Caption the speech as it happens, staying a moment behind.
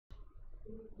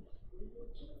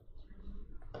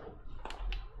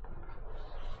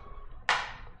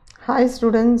Hi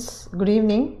students, good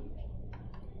evening.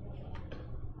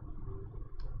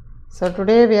 So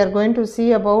today we are going to see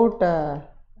about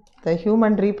the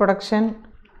human reproduction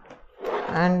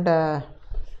and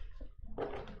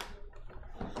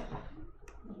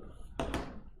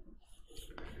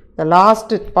the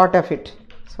last part of it.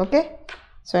 Okay.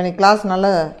 So in class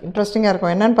nalla interesting ah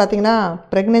irukum. Enna pathina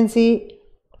pregnancy,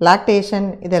 lactation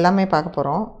idu ellame paaka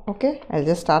porom. Okay, I'll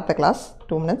just start the class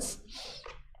 2 minutes.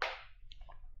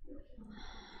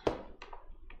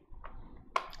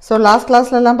 So last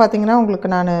கிளாஸ்லலாம் பார்த்தீங்கன்னா உங்களுக்கு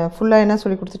நான் ஃபுல்லாக என்ன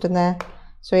சொல்லி கொடுத்துட்ருந்தேன்.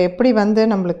 So எப்படி வந்து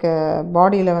நம்மளுக்கு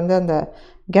பாடியில் வந்து அந்த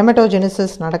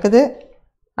கெமட்டோஜெனிசிஸ் நடக்குது,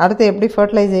 அடுத்து எப்படி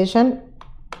ஃபர்டிலைசேஷன்,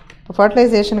 இப்போ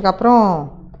ஃபர்டிலைசேஷனுக்கு அப்புறம்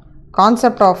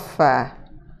கான்செப்ட் ஆஃப்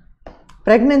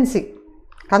ப்ரெக்னென்சி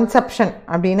கன்செப்ஷன்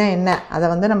அப்படின்னா என்ன, அதை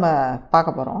வந்து நம்ம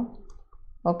பார்க்க போகிறோம்.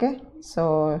 ஓகே, ஸோ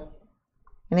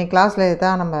இன்னைக்கு கிளாஸில்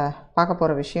இதுதான் நம்ம பார்க்க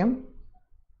போகிற விஷயம்.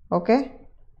 ஓகே,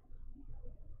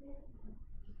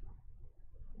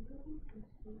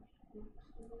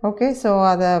 ஓகே, ஸோ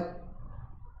அதை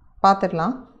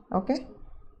பார்த்துடலாம். ஓகே,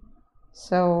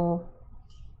 ஸோ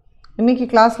இன்றைக்கி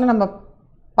கிளாஸில் நம்ம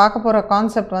பார்க்க போகிற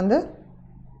கான்செப்ட் வந்து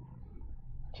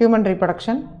ஹியூமன்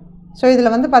ரீப்ரொடக்ஷன். ஸோ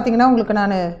இதில் வந்து பார்த்திங்கன்னா உங்களுக்கு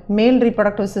நான் மேல்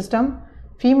reproductive system,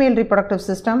 female reproductive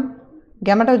system,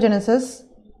 கெமட்டோஜெனிசிஸ்,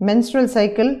 menstrual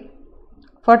cycle,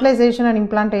 fertilisation and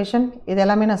implantation இது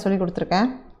எல்லாமே நான் சொல்லி கொடுத்துருக்கேன்.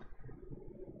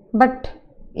 பட்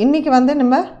இன்றைக்கி வந்து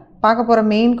நம்ம பார்க்க போகிற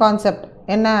மெயின் கான்செப்ட்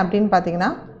என்ன அப்படின்னு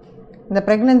பார்த்திங்கன்னா இந்த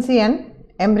pregnancy and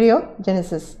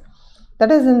embryogenesis.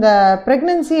 That is இந்த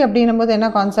ப்ரெக்னென்சி அப்படின்னும் போது என்ன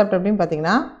கான்செப்ட் அப்படின்னு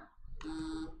பார்த்திங்கன்னா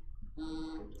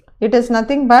it is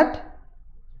nothing but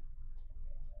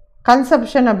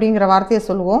conception அப்படிங்கிற வார்த்தையை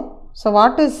சொல்லுவோம். ஸோ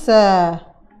வாட்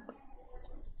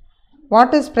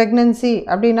இஸ் ப்ரெக்னென்சி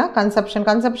அப்படின்னா கன்செப்ஷன்.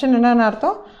 கன்செப்ஷன் என்னென்ன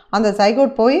அர்த்தம், அந்த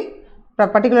சைகோட் போய்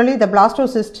பர்டிகுலர்லி இந்த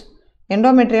பிளாஸ்டோசிஸ்ட்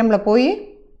எண்டோமெட்ரியமில் போய்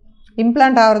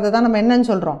இம்ப்ளான்ட் ஆகிறது தான் நம்ம என்னன்னு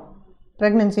சொல்கிறோம்,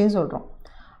 ப்ரெக்னென்சின்னு சொல்கிறோம்.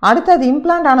 அடுத்து அது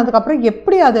இம்ப்ளான்ட் ஆனதுக்கப்புறம்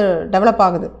எப்படி அது டெவலப்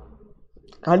ஆகுது,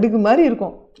 அடுக்கு மாதிரி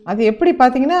இருக்கும். அது எப்படி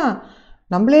பார்த்திங்கன்னா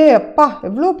நம்மளே அப்பா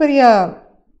எவ்வளோ பெரிய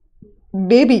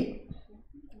பேபி.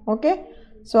 ஓகே,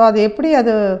 ஸோ அது எப்படி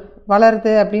அது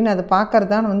வளருது அப்படின்னு அது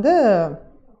பார்க்கறது தான் வந்து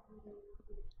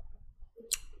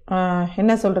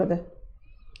என்ன சொல்கிறது,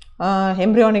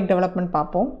 எம்ப்ரியானிக் டெவலப்மெண்ட்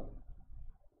பார்ப்போம்.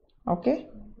 Okay,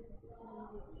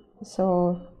 so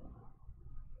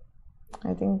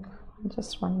I think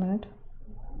just 1 minute.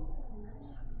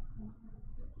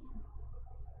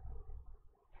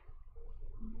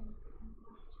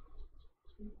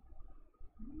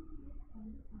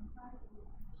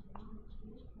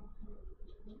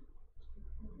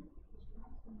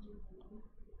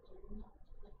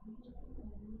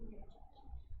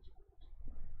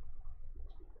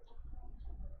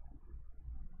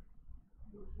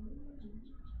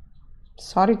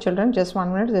 Sorry children, just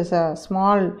 1 minute. There's a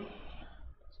small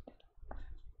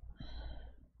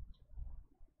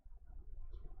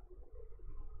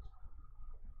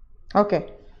okay.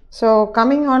 So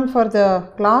coming on for the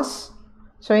class.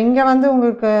 So இங்கே வந்து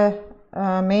உங்களுக்கு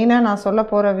மெயினாக நான் சொல்ல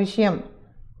போகிற விஷயம்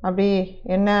அப்படி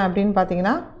என்ன அப்படின்னு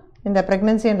பார்த்தீங்கன்னா இந்த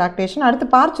ப்ரெக்னென்சி அண்ட் லாக்டேஷன். அடுத்து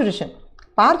பார்ச்சுரிஷன்.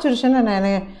 பார்ச்சுரிஷன் நான்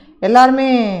எல்லாருமே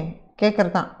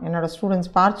கேட்குறது தான் என்னோடய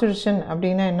ஸ்டூடெண்ட்ஸ், பார்ச்சுரிஷன்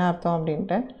அப்படின்னா என்ன அர்த்தம்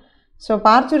அப்படின்ட்டு. ஸோ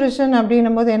பார்ச்சுரிஷன்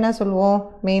அப்படின்னும் போது என்ன சொல்லுவோம்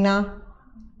மெயினாக.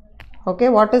 Okay,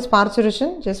 what is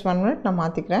பார்ச்சுரிஷன்? Just 1 minute நான்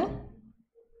மாற்றிக்கிறேன்.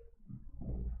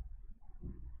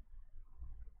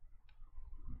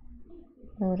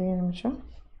 ஒரே நிமிஷம்.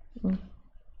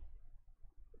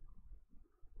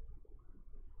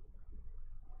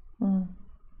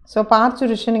 ஸோ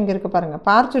பார்ச்சுரிஷன் இங்கே இருக்குது பாருங்கள்.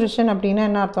 பார்ச்சுரிஷன் அப்படின்னா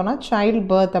என்ன அர்த்தம்னா சைல்ட்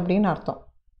பர்த் அப்படின்னு அர்த்தம்.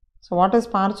 So what is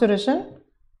பார்ச்சுரிஷன்?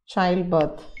 Child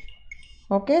birth.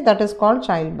 Okay, that is called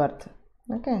child birth.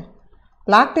 Okay,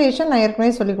 lactation நான்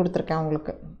ஏற்கனவே சொல்லி கொடுத்துருக்கேன்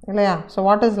உங்களுக்கு இல்லையா. So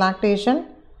what is lactation?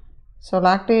 So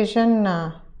lactation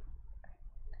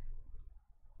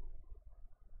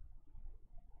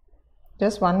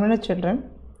just 1 minute children.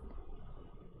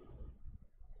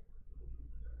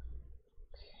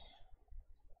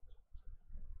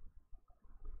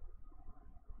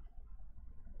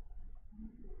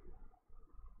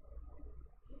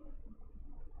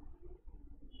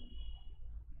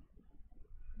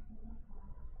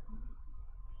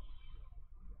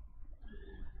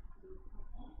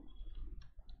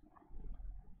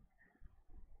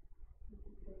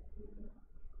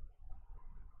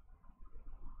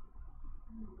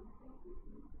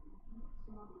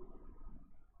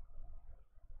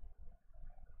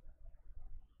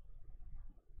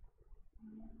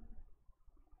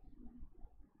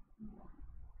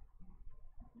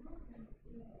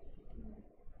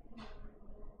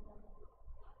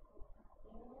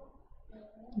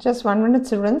 Just 1 minute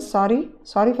students,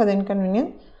 sorry for the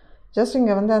inconvenience. Just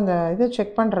இங்கே வந்து அந்த இதை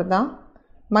செக் பண்ணுறது தான்.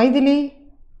 மைதிலி,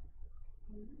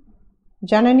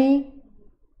 ஜனனி,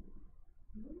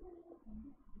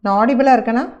 நான் ஆடிபிளாக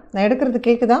இருக்கேனா? நான் எடுக்கிறது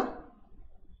கேட்குதா?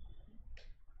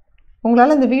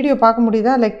 உங்களால் இந்த வீடியோ பார்க்க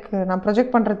முடியுதா? லைக் நான்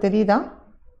ப்ரொஜெக்ட் பண்ணுறது தெரியுதா?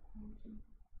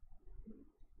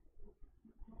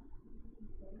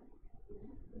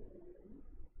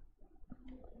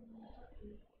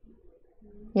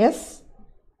 S,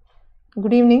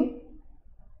 good evening.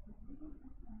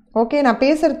 ஓகே, நான்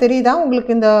பேசுகிறது தெரியுதா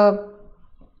உங்களுக்கு? இந்த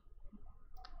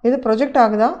இது ப்ரொஜெக்ட்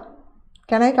ஆகுதா?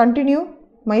 Can I continue?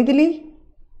 Maithili,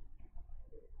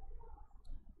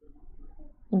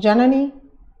 Janani,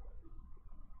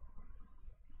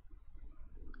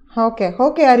 okay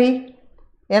Hari,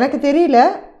 எனக்கு தெரியல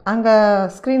அங்கே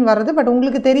ஸ்க்ரீன் வர்றது, பட்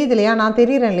உங்களுக்கு தெரியுது இல்லையா? நான்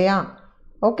தெரியுறேன் இல்லையா?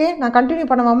 ஓகே, நான் continue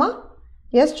பண்ணுவாமா?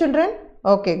 S children,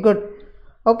 okay good.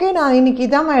 Okay, நான் இன்றைக்கி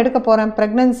இதாம்மா எடுக்க போகிறேன்,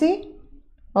 ப்ரெக்னன்சி.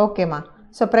 ஓகேம்மா,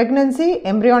 so pregnancy,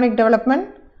 embryonic development,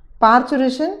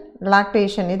 parturition,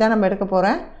 lactation, இதான் நம்ம எடுக்க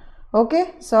போகிறேன். Okay,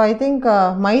 so I think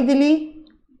Maithili,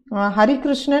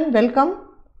 Harikrishnan welcome,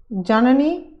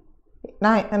 Janani,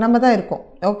 நம்ம தான் இருக்கோம்.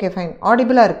 ஓகே ஃபைன்,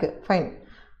 ஆடிபிளாக இருக்குது, ஃபைன்.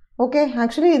 ஓகே,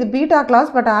 ஆக்சுவலி இது பீட்டா கிளாஸ்,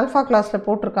 பட் ஆல்ஃபா கிளாஸில்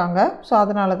போட்டிருக்காங்க, ஸோ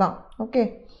அதனால தான். Okay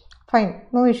fine,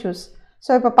 no issues.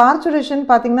 So இப்போ பார்ச்சுரேஷன்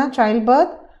பார்த்திங்கன்னா சைல்ட்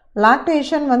பர்த்,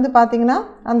 லாக்டேஷன் வந்து பார்த்திங்கன்னா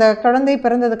அந்த குழந்தை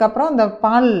பிறந்ததுக்கப்புறம் அந்த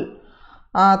பால்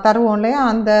தருவோம் இல்லையா,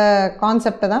 அந்த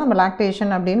கான்செப்டை தான் நம்ம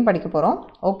லாக்டேஷன் அப்படின்னு படிக்க போகிறோம்.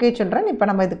 ஓகே சில்ட்ரன், இப்போ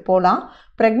நம்ம இதுக்கு போகலாம்.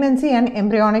 Pregnancy and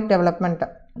embryonic development.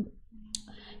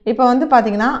 இப்போ வந்து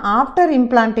பார்த்திங்கன்னா after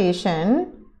implantation,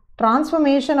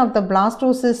 transformation of the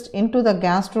blastocyst into the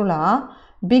gastrula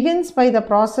begins by the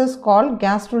process called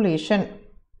gastrulation.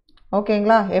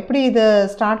 ஓகேங்களா? எப்படி இது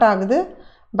ஸ்டார்ட் ஆகுது?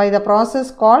 by the process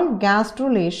called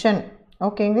gastrulation.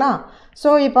 ஓகேங்களா? ஸோ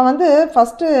இப்போ வந்து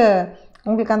ஃபஸ்ட்டு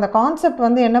உங்களுக்கு அந்த கான்செப்ட்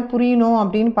வந்து என்ன புரியணும்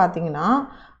அப்படின்னு பார்த்தீங்கன்னா,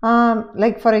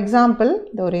 லைக் ஃபார் எக்ஸாம்பிள்,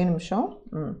 இந்த ஒரே நிமிஷம்.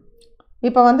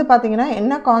 இப்போ வந்து பார்த்தீங்கன்னா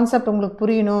என்ன கான்செப்ட் உங்களுக்கு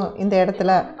புரியணும் இந்த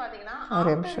இடத்துல?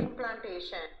 ஒரே நிமிஷம்.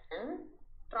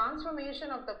 Transformation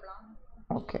of the plant.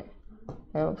 Okay,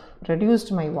 I have reduced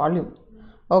my volume.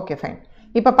 Okay fine.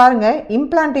 இப்போ பாருங்கள்,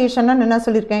 இம்ப்ளான்டேஷன்னா என்ன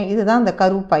சொல்லியிருக்கேன்? இதுதான் அந்த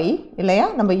கருப்பை இல்லையா,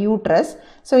 நம்ம யூட்ரஸ்.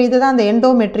 ஸோ இதுதான் அந்த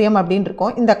எண்டோமெட்ரியம் அப்படின்னு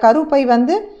இருக்கும். இந்த கருப்பை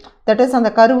வந்து தட் இஸ் அந்த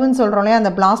கருவுன்னு சொல்கிறோம் இல்லையா,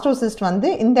 அந்த பிளாஸ்டோசிஸ்ட் வந்து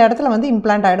இந்த இடத்துல வந்து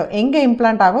இம்ப்ளான்ட் ஆகிடும். எங்கே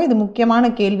இம்ப்ளான்ட் ஆகும்? இது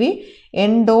முக்கியமான கேள்வி.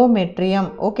 எண்டோமெட்ரியம்.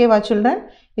 ஓகேவா சில்ட்ரன்?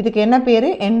 இதுக்கு என்ன பேர்?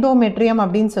 எண்டோமெட்ரியம்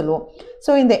அப்படின்னு சொல்லுவோம்.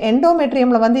 ஸோ இந்த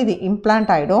எண்டோமெட்ரியமில் வந்து இது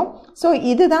இம்ப்ளான்ட் ஆகிடும். ஸோ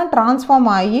இதுதான்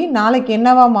டிரான்ஸ்ஃபார்ம் ஆகி நாளைக்கு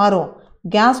என்னவாக மாறும்?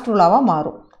 கேஸ்ட்ருலாவாக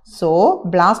மாறும். ஸோ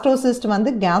பிளாஸ்டோசிஸ்ட் வந்து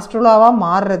கேஸ்ட்ருலாவாக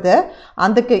மாறுறது,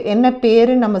 அதுக்கு என்ன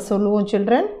பேர் நம்ம சொல்லுவோம்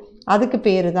சில்ட்ரன்? அதுக்கு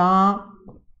பேர்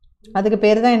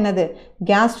தான் என்னது?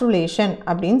 கேஸ்ட்ருலேஷன்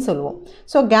அப்படின்னு சொல்லுவோம்.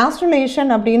 ஸோ கேஸ்ட்ருலேஷன்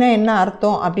அப்படின்னா என்ன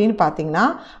அர்த்தம் அப்படின்னு பார்த்தீங்கன்னா,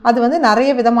 அது வந்து நிறைய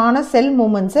விதமான செல்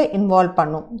மூமெண்ட்ஸை இன்வால்வ்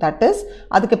பண்ணும். தட் இஸ்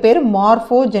அதுக்கு பேர்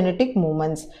மார்ஃபோஜெனட்டிக்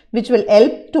moments which will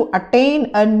help to attain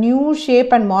a new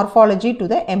shape and morphology to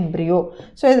the embryo.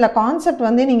 So இதில் கான்செப்ட்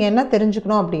வந்து நீங்கள் என்ன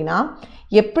தெரிஞ்சுக்கணும் அப்படின்னா,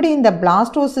 எப்படி இந்த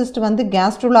பிளாஸ்டோசிஸ்ட் வந்து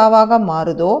கேஸ்ட்ருலாவாக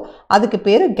மாறுதோ அதுக்கு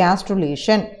பேர்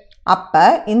கேஸ்ட்ருலேஷன். அப்போ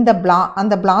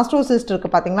அந்த பிளாஸ்டோசிஸ்ட்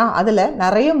இருக்குது பார்த்தீங்களா, அதில்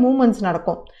நிறைய மூமெண்ட்ஸ்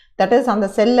நடக்கும். தட் இஸ் அந்த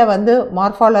செல்லை வந்து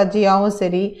மார்ஃபாலஜியாகவும்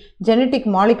சரி, ஜெனட்டிக்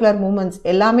மாலிகுலர் மூமெண்ட்ஸ்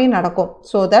எல்லாமே நடக்கும்.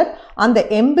 ஸோ தட் அந்த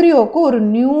எம்ப்ரியோவுக்கு ஒரு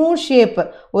நியூ ஷேப்,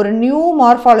 ஒரு நியூ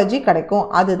மார்ஃபாலஜி கிடைக்கும்.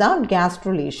 அதுதான்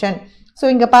கேஸ்ட்ருலேஷன். ஸோ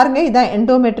இங்கே பாருங்கள், இதுதான்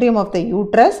எண்டோமெட்ரியம் ஆஃப் த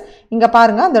யூட்ரஸ். இங்கே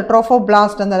பாருங்கள், அந்த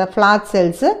ட்ரோஃபோபிளாஸ்ட், அந்த ஃப்ளாட்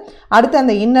செல்ஸு, அடுத்து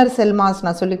அந்த இன்னர் செல் மாஸ்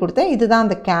நான் சொல்லி கொடுத்தேன். இதுதான்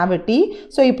அந்த கேவிட்டி.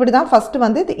 ஸோ இப்படி தான் ஃபஸ்ட்டு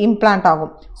வந்து இது இம்ப்ளான்ட்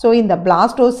ஆகும். ஸோ இந்த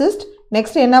பிளாஸ்டோசிஸ்ட்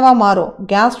நெக்ஸ்ட் என்னவா மாறும்?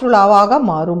 கேஸ்ட்ருலாவாக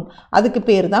மாறும். அதுக்கு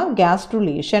பேர் தான்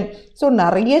கேஸ்ட்ருலேஷன். ஸோ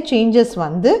நிறைய சேஞ்சஸ்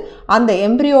வந்து அந்த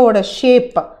எம்ப்ரியோவோட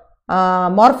ஷேப்,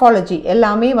 மார்ஃபாலஜி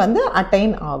எல்லாமே வந்து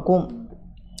அட்டைன் ஆகும்.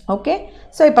 ஓகே,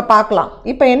 ஸோ இப்போ பார்க்கலாம்.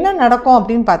 இப்போ என்ன நடக்கும்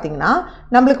அப்படின்னு பார்த்தீங்கன்னா,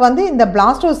 நம்மளுக்கு வந்து இந்த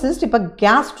பிளாஸ்டோசிஸ்ட் இப்போ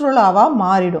கேஸ்ட்ருலாவாக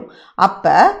மாறிடும்.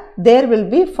 அப்போ there will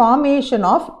be formation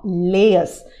of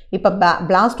layers. இப்போ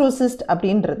பிளாஸ்டோசிஸ்ட்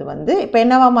அப்படின்றது வந்து இப்போ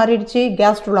என்னவா மாறிடுச்சு?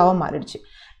 கேஸ்ட்ருலாவாக மாறிடுச்சு.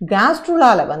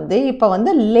 கேஸ்ட்ருலாவில் வந்து இப்போ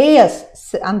வந்து லேயர்ஸ்,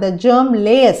 அந்த ஜெர்ம்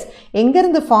லேயர்ஸ்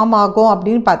எங்கேருந்து ஃபார்ம் ஆகும்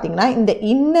அப்படின்னு பார்த்தீங்கன்னா, இந்த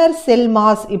இன்னர் செல்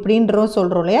மாஸ் இப்படின்றோம்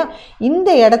சொல்கிறோம் இல்லையா,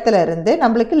 இந்த இடத்துல இருந்து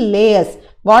நம்மளுக்கு layers,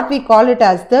 what we call it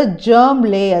as the germ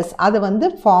layers, அது வந்து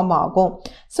ஃபார்ம் ஆகும்.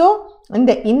 ஸோ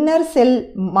இந்த இன்னர் செல்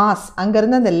மாஸ்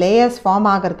அங்கேருந்து அந்த லேயர்ஸ் ஃபார்ம்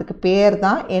ஆகிறதுக்கு பேர்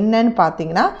தான் என்னன்னு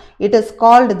பார்த்தீங்கன்னா, it is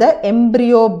called the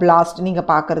embryo blast. நீங்கள்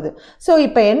பார்க்குறது. ஸோ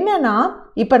இப்போ என்னென்னா,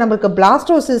 இப்போ நம்மளுக்கு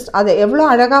பிளாஸ்டோசிஸ்ட் அது எவ்வளோ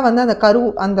அழகாக வந்து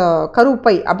அந்த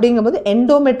கருப்பை அப்படிங்கும்போது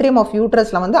எண்டோமெட்ரியம் ஆஃப்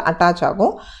யூட்ரஸில் வந்து அட்டாச்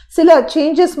ஆகும். சில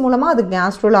சேஞ்சஸ் மூலமாக அது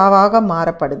கேஸ்ட்ருலாவாக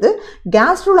மாறப்படுது.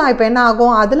 கேஸ்ட்ருலா இப்போ என்ன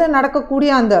ஆகும்? அதில்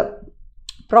நடக்கக்கூடிய அந்த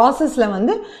ப்ராசஸில்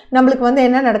வந்து நம்மளுக்கு வந்து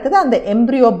என்ன நடக்குது, அந்த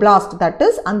எம்ப்ரியோ பிளாஸ்ட், தட்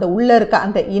இஸ் அந்த உள்ளே இருக்க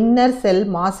அந்த இன்னர் செல்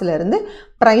மாஸ்லேருந்து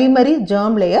ப்ரைமரி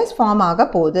ஜெர்ம் லேயர்ஸ் ஃபார்ம் ஆக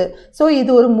போகுது. ஸோ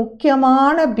இது ஒரு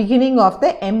முக்கியமான beginning of the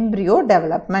embryo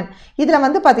development. இதில்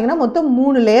வந்து பார்த்திங்கன்னா மொத்தம்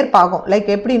 3 லேயர் பார்க்கும். லைக்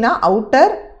எப்படின்னா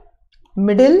outer,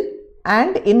 middle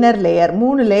and inner layer,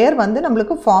 3 layer வந்து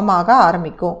நம்மளுக்கு ஃபார்ம் ஆக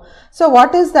ஆரம்பிக்கும். So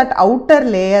what is that outer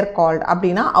layer called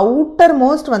அப்படின்னா, அவுட்டர்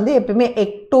மோஸ்ட் வந்து எப்பயுமே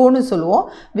எக்டோன்னு சொல்லுவோம்,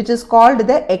 விச் இஸ் கால்டு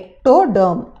த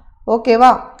எக்டோடெர்ம்.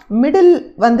 ஓகேவா? மிடில்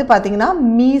வந்து பார்த்திங்கன்னா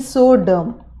மீசோடெர்ம்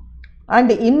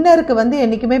அண்ட் இன்னருக்கு வந்து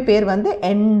என்றைக்குமே பேர் வந்து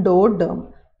எண்டோடெர்ம்.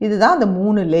 இதுதான் அந்த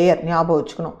 3 லேயர், ஞாபகம்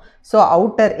வச்சுக்கணும். ஸோ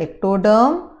அவுட்டர்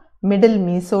எக்டோடெர்ம், மிடில்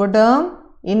மீசோடெர்ம்,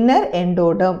 இன்னர்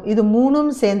எண்டோடெர்ம், இது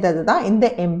 3ம் சேர்ந்தது தான் இந்த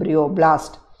எம்ப்ரியோ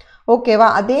பிளாஸ்ட். ஓகேவா?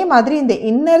 அதே மாதிரி இந்த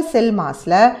இன்னர் செல்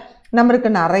மாஸில் நம்மளுக்கு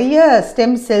நிறைய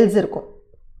ஸ்டெம் செல்ஸ் இருக்கும்.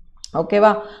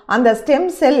 ஓகேவா? அந்த ஸ்டெம்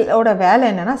செல்லோட வேலை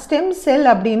என்னென்னா, ஸ்டெம் செல்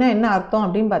அப்படின்னா என்ன அர்த்தம்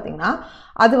அப்படின்னு பார்த்தீங்கன்னா,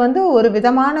 அது வந்து ஒரு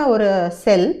விதமான ஒரு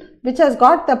செல் which has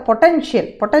got the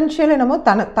potential என்னமோ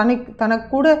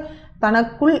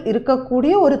தனக்குள்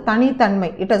இருக்கக்கூடிய ஒரு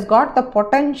தனித்தன்மை. It has got the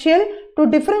potential to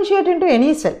differentiate into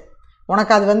any செல்.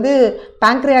 உனக்கு அது வந்து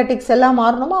பேங்க்ரியாட்டிக் செல்லாக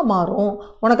மாறணுமா மாறும்,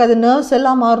 உனக்கு அது நர்வ்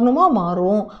செல்லாக மாறணுமா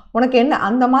மாறும், உனக்கு என்ன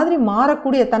அந்த மாதிரி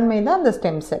மாறக்கூடிய தன்மை தான் அந்த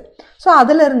ஸ்டெம் செல். ஸோ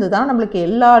அதிலிருந்து தான் நம்மளுக்கு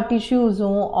எல்லா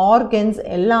டிஷ்யூஸும் ஆர்கன்ஸ்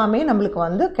எல்லாமே நம்மளுக்கு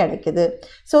வந்து கிடைக்குது.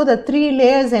 ஸோ த 3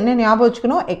 லேயர்ஸ் என்ன ஞாபகம்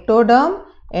வச்சுக்கணும், எக்டோடெர்ம்,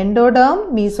 எண்டோடெர்ம்,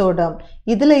 மீசோடெர்ம்,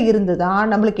 இதில் இருந்து தான்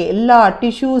நம்மளுக்கு எல்லா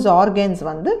டிஷ்யூஸ் ஆர்கன்ஸ்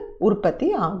வந்து உற்பத்தி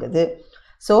ஆகுது.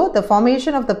 So the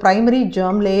formation of the primary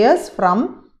germ layers from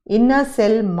inner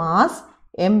cell mass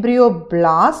embryo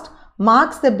blast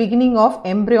marks the beginning of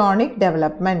embryonic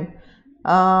development.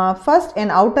 First, an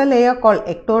outer layer called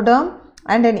ectoderm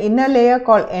and an inner layer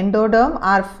called endoderm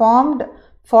are formed,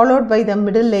 followed by the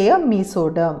middle layer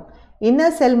mesoderm. Inner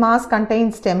cell mass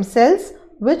contains stem cells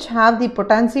which have the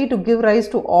potency to give rise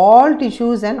to all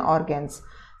tissues and organs.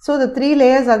 So the 3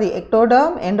 layers are the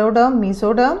ectoderm, endoderm,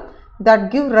 mesoderm that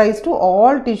give rise to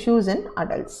all tissues in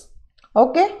adults.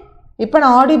 Okay? இப்போ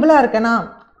நான் ஆடிபிளாக இருக்கேனா?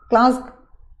 Class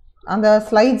அந்த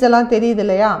slides எல்லாம் தெரியுது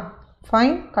இல்லையா?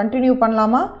 Fine, continue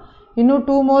பண்ணலாமா? இன்னும்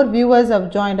 2 more viewers have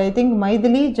joined. I think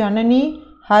Maithili, Janani,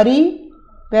 Hari,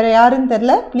 வேறு யாருன்னு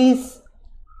தெரில. Please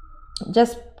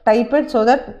just type it so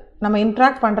that நம்ம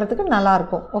இன்ட்ராக்ட் பண்ணுறதுக்கு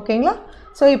நல்லாயிருக்கும். ஓகேங்களா?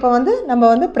 ஸோ இப்போ வந்து நம்ம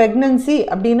வந்து ப்ரெக்னன்சி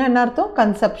அப்படின்னா என்ன அர்த்தம்?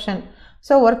 கன்செப்ஷன்.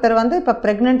 ஸோ ஒருத்தர் வந்து இப்போ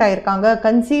ப்ரெக்னென்ட் ஆகிருக்காங்க,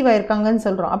 கன்சீவ் ஆகிருக்காங்கன்னு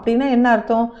சொல்கிறோம். அப்படின்னா என்ன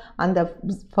அர்த்தம்? அந்த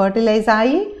ஃபர்டிலைஸ்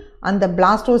ஆகி அந்த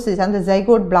பிளாஸ்டோசிஸ், அந்த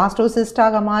ஜைகோட்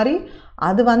பிளாஸ்டோசிஸ்டாக மாறி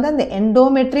அது வந்து அந்த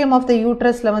எண்டோமெட்ரியம் ஆஃப் த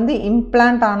யூட்ரஸில் வந்து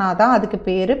இம்ப்ளான்ட் ஆனால் தான் அதுக்கு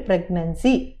பேர்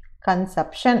ப்ரெக்னன்சி,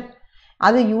 கன்செப்ஷன்.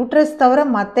 அது யூட்ரஸ் தவிர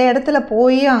மற்ற இடத்துல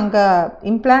போய் அங்கே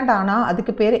இம்ப்ளான்ட் ஆனால்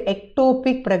அதுக்கு பேர்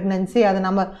எக்டோபிக் ப்ரெக்னன்சி. அது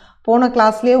நம்ம போன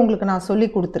கிளாஸ்லேயே உங்களுக்கு நான் சொல்லி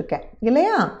கொடுத்துருக்கேன்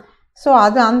இல்லையா? ஸோ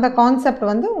அது அந்த கான்செப்ட்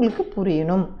வந்து உங்களுக்கு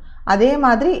புரியணும். அதே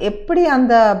மாதிரி எப்படி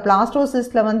அந்த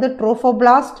பிளாஸ்டோசிஸில் வந்து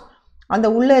ட்ரோஃபோபிளாஸ்ட், அந்த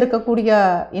உள்ளே இருக்கக்கூடிய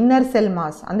இன்னர் செல்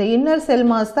மாஸ், அந்த இன்னர் செல்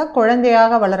மாஸ் தான்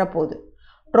குழந்தையாக வளரப்போகுது.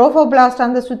 ட்ரோஃபோபிளாஸ்ட்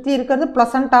அந்த சுற்றி இருக்கிறது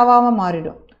ப்ளசண்டாவாக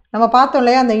மாறிடும். நம்ம பார்த்தோம்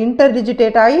இல்லையா, அந்த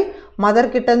இன்டர்டிஜிட்டேட் ஆகி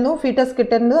மதர் கிட்டேருந்தும் ஃபீட்டஸ்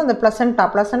கிட்டேருந்தும் அந்த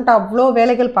ப்ளசண்டா அவ்வளோ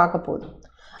வேலைகள் பார்க்க போகுது.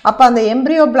 அப்போ அந்த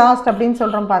எம்ப்ரியோ பிளாஸ்ட் அப்படின்னு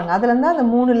சொல்கிறோம் பாருங்கள், அதுலேருந்து அந்த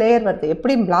 3 லேயர் வருது.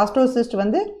 எப்படி பிளாஸ்டோசிஸ்ட்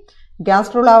வந்து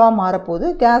கேஸ்ட்ரோலாவாக மாறப்போகுது,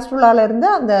 கேஸ்ட்ரோலாவிலேருந்து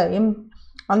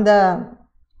அந்த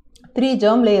 3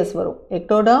 ஜெர்ம் லேயர்ஸ் வரும்,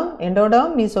 எக்டோடெர்ம்,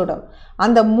 எண்டோடெர்ம், மீசோடெர்ம்.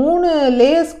 அந்த 3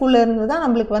 லேயர்ஸ்குள்ளே இருந்து தான்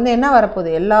நம்மளுக்கு வந்து என்ன வரப்போகுது,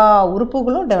 எல்லா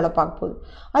உறுப்புகளும் டெவலப் ஆக போகுது.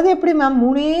 அது எப்படி மேம்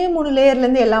 3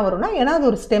 லேயர்லேருந்து எல்லாம் வரும்னா, ஏன்னா அது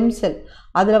ஒரு ஸ்டெம் செல்.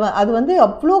 அது வந்து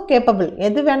அவ்வளோ கேப்பபிள்,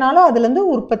 எது வேணாலும் அதுலேருந்து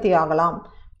உற்பத்தி ஆகலாம்.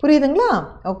 புரியுதுங்களா?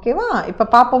 ஓகேவா? இப்போ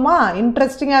பார்ப்போமா?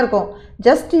 இன்ட்ரெஸ்டிங்காக இருக்கும்.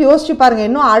 ஜஸ்ட் யோசிச்சு பாருங்கள்.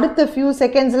 இன்னும் அடுத்த ஃபியூ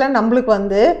செகண்ட்ஸில் நம்மளுக்கு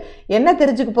வந்து என்ன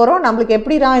தெரிஞ்சுக்க போகிறோம், நம்மளுக்கு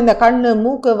எப்படிடா இந்த கண்,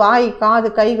 மூக்கு, வாய்,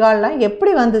 காது, கை, கால்லாம்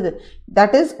எப்படி வந்தது.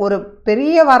 தட் இஸ் ஒரு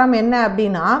பெரிய வரம். என்ன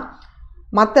அப்படின்னா,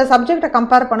 மற்ற சப்ஜெக்டை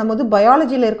கம்பேர் பண்ணும்போது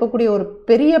பயாலஜியில் இருக்கக்கூடிய ஒரு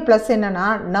பெரிய ப்ளஸ் என்னென்னா,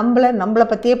 நம்மளை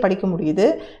பற்றியே படிக்க முடியுது.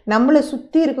 நம்மளை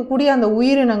சுற்றி இருக்கக்கூடிய அந்த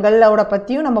உயிரினங்களோட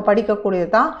பற்றியும் நம்ம படிக்கக்கூடியது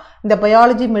தான் இந்த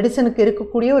பயாலஜி மெடிசனுக்கு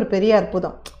இருக்கக்கூடிய ஒரு பெரிய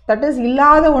அற்புதம். தட் இஸ்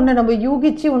இல்லாத ஒன்று நம்ம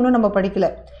யூகிச்சு ஒன்றும் நம்ம படிக்கலை,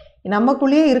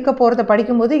 நமக்குள்ளேயே இருக்க போகிறத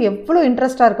படிக்கும்போது எவ்வளோ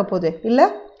இன்ட்ரெஸ்டாக இருக்க போகுது இல்லை?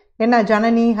 என்ன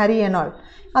ஜனனி, ஹரி என்ஆல்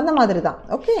அந்த மாதிரி தான்.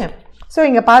 ஓகே, ஸோ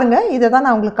இங்கே பாருங்கள், இதை தான்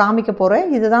நான் உங்களுக்கு காமிக்க போகிறேன்.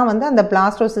 இதுதான் வந்து அந்த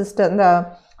பிளாஸ்டோசிஸ்ட், அந்த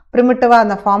ப்ரிமிட்டிவாக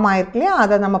அந்த ஃபார்ம் ஆகிருக்கு இல்லையா,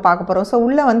 அதை நம்ம பார்க்க போகிறோம். ஸோ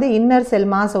உள்ளே வந்து இன்னர் செல்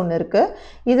மாஸ் ஒன்று இருக்குது,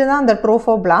 இதுதான் அந்த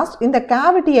ட்ரோஃபோபிளாஸ்ட். இந்த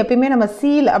கேவிட்டி எப்பயுமே நம்ம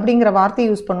சீல் அப்படிங்கிற வார்த்தையை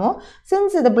யூஸ் பண்ணுவோம்.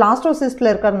 சின்ஸ் இது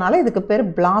பிளாஸ்டோசிஸ்டில் இருக்கிறதுனால இதுக்கு பேர்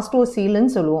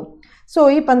பிளாஸ்டோசீல்னு சொல்லுவோம். ஸோ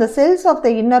இப்போ அந்த cells of the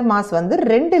inner mass வந்து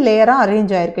 2 லேயராக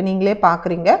அரேஞ்ச் ஆகிருக்கு, நீங்களே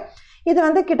பார்க்குறீங்க. இது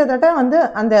வந்து கிட்டத்தட்ட வந்து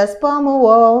அந்த ஸ்பெர்மும்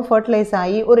ஓவும் ஃபர்டிலைஸ்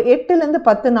ஆகி ஒரு 8லேருந்து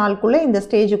 10 நாளுக்குள்ளே இந்த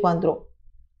ஸ்டேஜுக்கு வந்துடும்.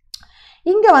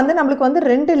 இங்கே வந்து நம்மளுக்கு வந்து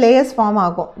 2 லேயர்ஸ் ஃபார்ம்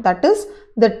ஆகும். தட் இஸ்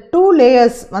the 2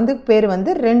 லேயர்ஸ் வந்து பேர்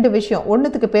வந்து 2 விஷயம்.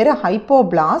 ஒன்றுத்துக்கு பேர்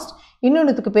ஹைப்போபிளாஸ்ட்,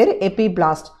 இன்னொன்றுத்துக்கு பேர்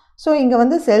எபிபிளாஸ்ட். ஸோ இங்கே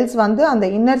வந்து செல்ஸ் வந்து அந்த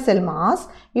இன்னர் செல் மாஸ்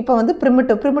இப்போ வந்து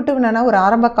ப்ரிமிட்டிவ்னா ஒரு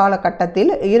ஆரம்ப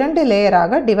காலகட்டத்தில் 2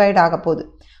 லேயராக டிவைட் ஆக போகுது.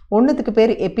 ஒன்றுத்துக்கு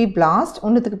பேர் எபிபிளாஸ்ட்,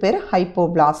 ஒன்றுத்துக்கு பேர்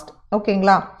ஹைப்போபிளாஸ்ட்.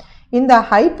 ஓகேங்களா? இந்த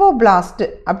ஹைப்போபிளாஸ்ட்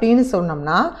அப்படின்னு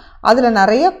சொன்னோம்னா அதில்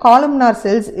நிறைய காலும்னார்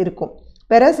செல்ஸ் இருக்கும்.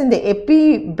 பெரஸ் இந்த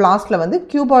எபிபிளாஸ்டில் வந்து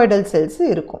கியூபாய்டல் செல்ஸ்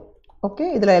இருக்கும். ஓகே,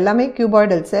 இதில் எல்லாமே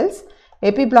கியூபாய்டல் செல்ஸ்,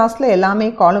 எபிபிளாஸ்டில் எல்லாமே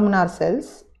காலும்னார் செல்ஸ்.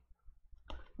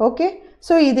 ஓகே,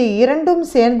 ஸோ இது இரண்டும்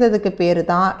சேர்ந்ததுக்கு பேர்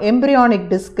தான் எம்ப்ரியானிக்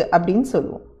டிஸ்க் அப்படின்னு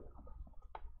சொல்லுவோம்.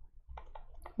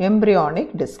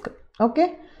 Embryonic disk. Okay,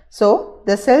 so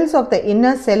the cells of the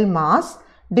inner cell mass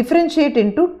differentiate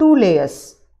into 2 layers.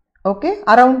 Okay,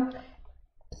 around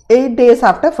 8 days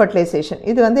after fertilization.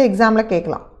 இது வந்து எக்ஸாமில்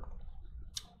கேட்கலாம்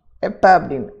எப்போ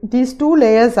அப்படின்னு. These 2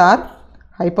 layers are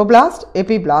hypoblast,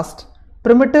 epiblast,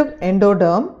 primitive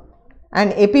endoderm and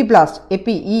epiblast,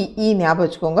 ஞாபகம்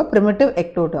வச்சுக்கோங்க, primitive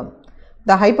ectoderm.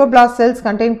 The hypoblast cells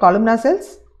contain columnar cells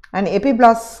and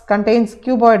epiblast contains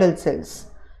cuboidal cells.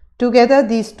 Together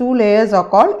these 2 layers are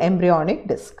called embryonic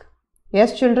disc.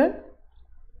 Yes children?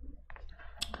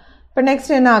 இப்போ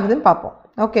next என்ன ஆகுதுன்னு பார்ப்போம்.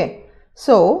 Okay,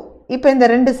 so இப்போ இந்த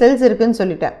 2 cells இருக்குன்னு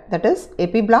சொல்லிட்டேன். That is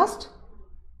எபிபிளாஸ்ட்.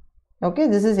 Okay,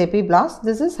 this is epiblast,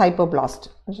 this is hypoblast.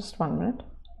 Just 1 minute.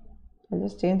 I'll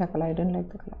just change the color. I didn't like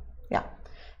the color. Yeah,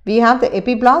 we have the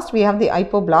epiblast, we have the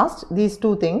hypoblast, these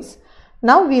 2 things.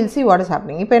 Now we'll see what is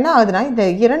happening. இப்போ என்ன ஆகுதுன்னா இந்த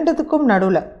இரண்டுத்துக்கும்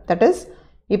நடுவில், that is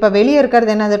இப்போ வெளியே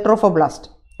இருக்கிறது என்னது, ட்ரோஃபோபிளாஸ்ட்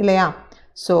இல்லையா?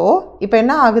 ஸோ இப்போ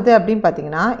என்ன ஆகுது அப்படின்னு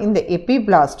பார்த்தீங்கன்னா இந்த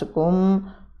எபிபிளாஸ்ட்டுக்கும்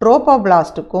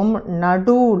ட்ரோஃபோபிளாஸ்ட்டுக்கும்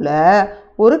நடுவில்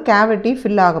ஒரு கேவிட்டி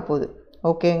ஃபில் ஆக போகுது.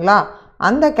 ஓகேங்களா?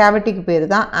 அந்த கேவிட்டிக்கு பேர்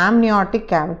தான் ஆம்னியாட்டிக்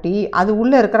கேவிட்டி. அது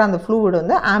உள்ளே இருக்கிற அந்த ஃப்ளூயிட்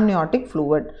வந்து amniotic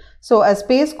fluid. So a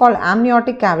space called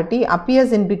amniotic cavity appears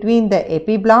in between the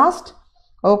epiblast,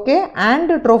 okay, and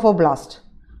trophoblast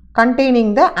containing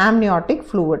the amniotic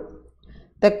fluid.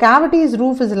 The cavity's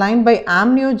roof is lined by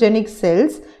amniogenic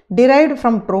cells derived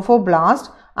from trophoblast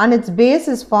and its base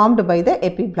is formed by the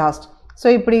epiblast. So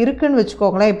இப்படி இருக்குன்னு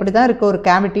வச்சுக்கோங்களேன். இப்படி தான் இருக்குது ஒரு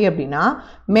cavity அப்படின்னா,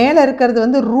 மேலே இருக்கிறது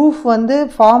வந்து ரூஃப் வந்து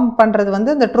ஃபார்ம் பண்ணுறது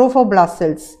வந்து இந்த ட்ரோஃபோபிளாஸ்ட்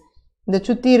செல்ஸ், இந்த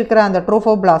சுற்றி இருக்கிற அந்த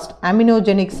ட்ரோஃபோபிளாஸ்ட்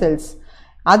அமினோஜெனிக் செல்ஸ்,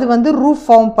 அது வந்து ரூஃப்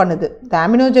ஃபார்ம் பண்ணுது. த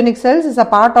அமினோஜெனிக் cells is a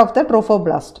part of the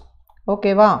ட்ரோஃபோபிளாஸ்ட்.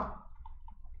 ஓகேவா?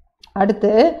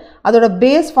 அடுத்து அதோட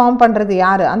பேஸ் ஃபார்ம் பண்ணுறது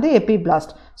யார், அந்த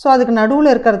எபிபிளாஸ்ட். ஸோ அதுக்கு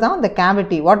நடுவில் இருக்கிறது தான் அந்த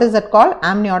cavity. What is that call,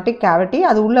 amniotic cavity.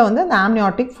 அது உள்ளே வந்து அந்த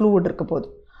ஆம்னியாட்டிக் ஃப்ளூயிட் இருக்க போகுது.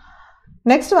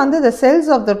 நெக்ஸ்ட் வந்து the cells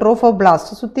of the trophoblast,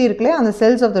 சுற்றி இருக்குல்லையே அந்த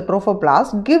cells of the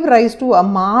trophoblast give rise to a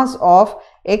mass of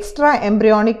extra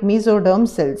embryonic mesoderm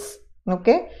cells.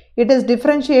 Okay, it is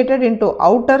differentiated into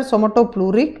outer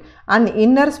somatopleuric and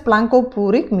inner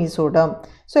splanchnopleuric mesoderm.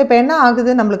 So இப்போ என்ன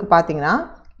ஆகுது நம்மளுக்கு பார்த்தீங்கன்னா,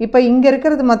 இப்போ இங்கே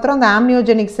இருக்கிறது மாத்திரம் அந்த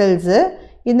ஆம்னியோஜெனிக் செல்ஸு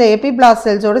இந்த எபிபிளாஸ்ட்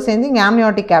செல்ஸோடு சேர்ந்து இங்கே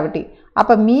ஆம்னியாட்டிக் கேவிட்டி.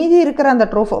 அப்போ மீதி இருக்கிற அந்த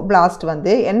ட்ரோஃபோபிளாஸ்ட்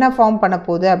வந்து என்ன ஃபார்ம் பண்ண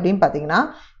போகுது அப்படின்னு பார்த்தீங்கன்னா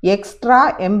extra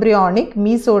embryonic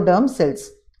mesoderm cells.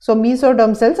 So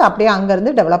mesoderm cells அப்படியே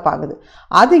அங்கேருந்து டெவலப் ஆகுது.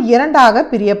 அது 2ஆக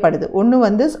பிரியப்படுது. ஒன்று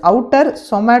வந்து அவுட்டர்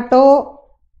சொமட்டோப்ளூரிக்.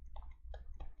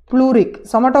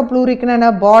 சொமட்டோப்ளூரிக்னு என்ன,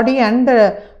 பாடி அண்ட்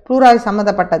ப்ளூராய்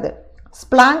சம்மந்தப்பட்டது.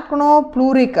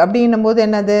 ஸ்பிளாங்க்னோப்ளூரிக் அப்படின்னும் போது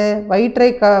என்னது, வயிற்றை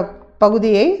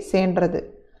பகுதியை சேர்ந்தது.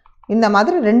 இந்த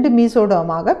மாதிரி 2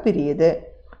 மீசோடர்மாக பிரியுது.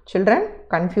 சில்ட்ரன்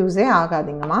கன்ஃபியூஸே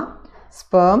ஆகாதீங்கம்மா.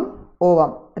 ஸ்பெர்ம்,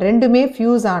 ஓவம் ரெண்டுமே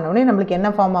ஃபியூஸ் ஆனோடனே நம்மளுக்கு என்ன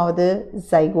ஃபார்ம் ஆகுது,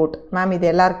 ஜைகோட். மேம் இது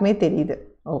எல்லாருக்குமே தெரியுது.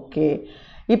 ஓகே,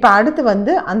 இப்போ அடுத்து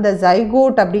வந்து அந்த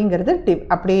ஜைகோட் அப்படிங்கிறது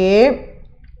அப்படியே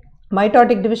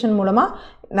மைட்டாட்டிக் டிவிஷன் மூலமாக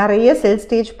நிறைய செல்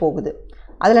ஸ்டேஜ் போகுது.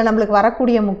 அதில் நம்மளுக்கு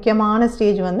வரக்கூடிய முக்கியமான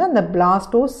ஸ்டேஜ் வந்து அந்த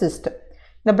பிளாஸ்டோசிஸ்ட்.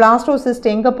 இந்த பிளாஸ்டோசிஸ்ட்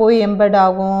எங்கே போய் எம்பெட்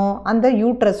ஆகும், அந்த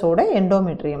யூட்ரஸோட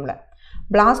எண்டோமெட்ரியமில்.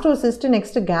 பிளாஸ்டோசிஸ்ட்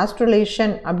நெக்ஸ்ட்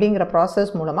கேஸ்ட்ருலேஷன் அப்படிங்கிற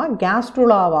ப்ராசஸ் மூலமாக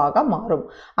கேஸ்ட்ருலாவாக மாறும்.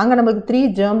 அங்கே நம்மளுக்கு 3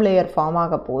 ஜெர்ம் லேயர் ஃபார்ம்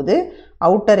ஆக போகுது.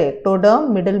 Outer ectoderm,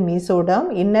 middle mesoderm,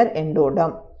 inner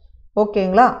endoderm.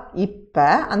 ஓகேங்களா? இப்போ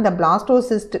அந்த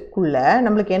பிளாஸ்டோசிஸ்ட்டுக்குள்ளே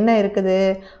நம்மளுக்கு என்ன இருக்குது,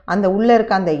 அந்த உள்ளே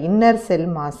இருக்க அந்த இன்னர் செல்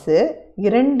மாசு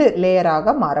 2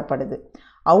 லேயராக மாறப்படுது.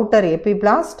 அவுட்டர்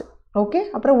எபிபிளாஸ்ட், ஓகே,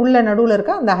 அப்புறம் உள்ள நடுவில்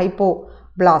இருக்க அந்த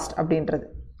ஹைப்போபிளாஸ்ட் அப்படின்றது.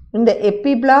 இந்த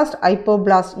எபிபிளாஸ்ட்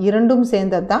ஹைப்போபிளாஸ்ட் இரண்டும்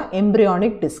சேர்ந்தது தான்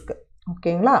எம்ப்ரியானிக் டிஸ்க்.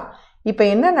 ஓகேங்களா? இப்போ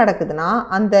என்ன நடக்குதுன்னா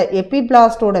அந்த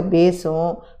எபிபிளாஸ்டோட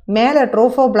பேஸும் மேலே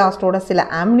ட்ரோஃபோபிளாஸ்டோட சில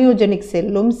ஆம்னியோஜெனிக்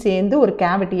செல்லும் சேர்ந்து ஒரு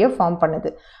கேவிட்டியை ஃபார்ம் பண்ணுது.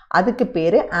 அதுக்கு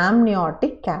பேர்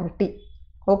ஆம்னியாட்டிக் கேவிட்டி.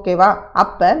 ஓகேவா?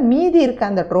 அப்போ மீதி இருக்க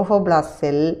அந்த ட்ரோஃபோபிளாஸ்ட்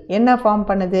செல் என்ன ஃபார்ம்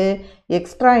பண்ணுது,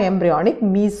 எக்ஸ்ட்ரா எம்ப்ரியானிக்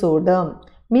மீசோடர்ம்.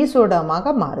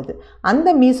 மீசோடர்மாக மாறுது. அந்த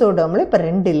மீசோடர்மில் இப்போ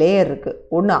 2 லேயர் இருக்குது.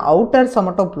 ஒன்று அவுட்டர்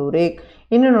சொமட்டோப்ளூரிக்,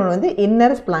 இன்னொன்று வந்து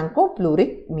இன்னர்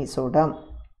ஸ்பிளாங்கோப்ளூரிக் மீசோடர்ம்.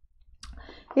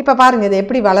 இப்போ பாருங்கள் இது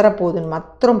எப்படி வளரப்போகுதுன்னு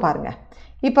மாத்திரம் பாருங்கள்.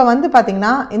 இப்போ வந்து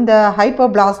பார்த்திங்கன்னா இந்த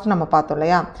ஹைப்போபிளாஸ்ட் நம்ம பார்த்தோம்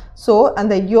இல்லையா? ஸோ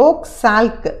அந்த யோக்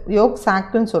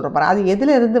சாக்குன்னு சொல்கிற பாரு, அது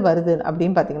எதுலேருந்து வருது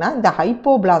அப்படின்னு பார்த்திங்கன்னா இந்த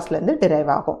ஹைப்போபிளாஸ்ட்லேருந்து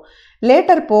டிரைவ் ஆகும்.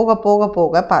 லேட்டர் போக போக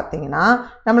போக பார்த்திங்கன்னா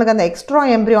நம்மளுக்கு அந்த எக்ஸ்ட்ரா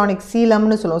எம்ப்ரியானிக்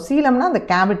சீலம்னு சொல்லுவோம். சீலம்னா அந்த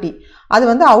கேவிட்டி, அது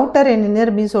வந்து அவுட்டர் அண்ட்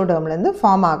இன்னர் மீசோடர்ம்லேருந்து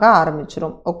ஃபார்ம் ஆக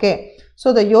ஆரம்பிச்சிடும். Okay, so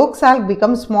the yoke Salk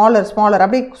become smaller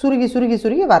அப்படியே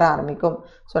சுருகி வர ஆரம்பிக்கும்.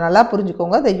 ஸோ நல்லா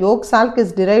புரிஞ்சுக்கோங்க, த yoke Salk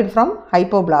is derived from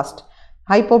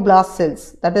hypoblast cells,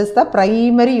 that is the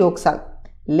primary yolk sac.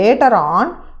 Later on,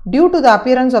 due to the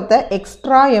appearance of the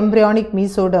extra embryonic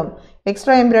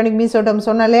mesoderm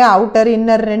சொன்னாலே outer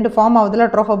inner ரெண்டு form ஆகுதுல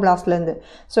trophoblastலேருந்து.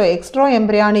 So extra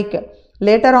embryonic,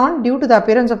 later on due to the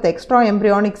appearance of the extra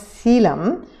embryonic coelom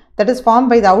that is formed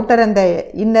by the outer and the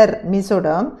inner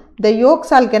mesoderm, the yolk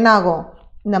sac என்ன ஆகும்,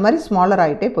 இந்த மாதிரி smaller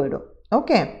ஆகிட்டே போயிடும்.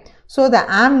 Okay, so the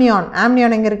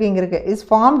amnion எங்கே இருக்குது is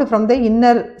formed from the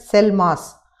inner cell mass,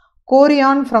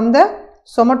 chorion from the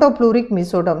somatopleuric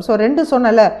mesoderm. So ரெண்டு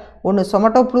சொன்னல, ஒன்று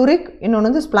somatopleuric, இன்னொன்று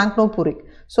வந்து splanchnopluric.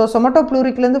 ஸோ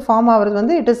somatopleuricலேருந்து ஃபார்ம் ஆகிறது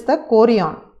வந்து it is the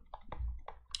chorion.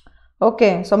 Okay,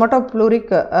 somatopleuric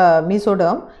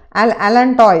mesoderm.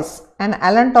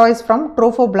 allantois from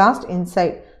trophoblast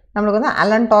inside. நம்மளுக்கு வந்து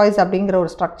allantois அப்படிங்கிற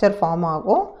ஒரு ஸ்ட்ரக்சர் ஃபார்ம்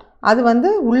ஆகும். அது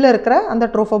வந்து உள்ளே இருக்கிற அந்த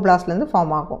ட்ரோஃபோபிளாஸ்ட்லேருந்து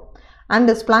ஃபார்ம் ஆகும். and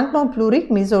splanchnopluric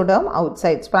mesoderm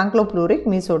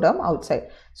outside.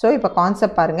 So இப்போ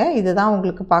கான்செப்ட் பாருங்கள், இதுதான்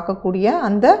உங்களுக்கு பார்க்கக்கூடிய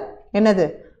அந்த என்னது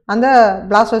அந்த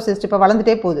பிளாஸ்டோசிஸ்ட் இப்போ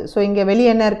வளர்ந்துட்டே போகுது. ஸோ இங்கே வெளியே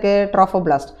என்ன இருக்குது,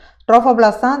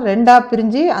 ட்ரோஃபோபிளாஸ்ட் தான் ரெண்டாக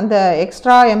பிரிஞ்சு அந்த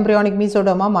எக்ஸ்ட்ரா எம்ப்ரியானிக்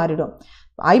மீசோடமாக மாறிடும்.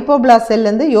 ஹைப்போபிளாஸ்ட்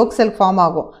செல்லேருந்து யோக் செல் ஃபார்ம்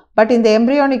ஆகும். பட் இந்த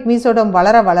எம்ப்ரியானிக் மீசோடம்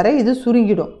வளர இது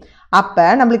சுருங்கிடும். அப்போ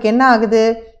நம்மளுக்கு என்ன ஆகுது,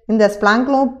 இந்த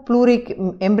ஸ்பிளாங்க்னோப்ளூரிக்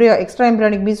எக்ஸ்ட்ரா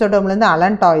எம்ப்ரியானிக் மீசோடம்லேருந்து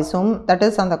அலன்டாய்ஸும், தட்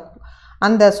இஸ்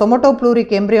அந்த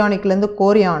சொமட்டோப்ளூரிக் எம்ப்ரியானிக்லேருந்து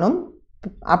கோரியானும்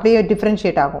அப்படியே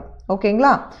டிஃப்ரென்ஷியேட் ஆகும்.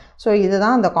 ஓகேங்களா? ஸோ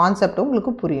இதுதான் அந்த கான்செப்ட்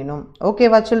உங்களுக்கு புரியணும்.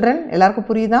 ஓகேவா சில்ட்ரன், எல்லாருக்கும்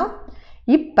புரியுதா?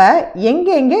 இப்போ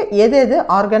எங்கே எது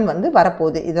ஆர்கன் வந்து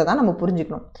வரப்போகுது இதை தான் நம்ம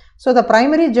புரிஞ்சுக்கணும். So the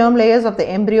primary germ layers of the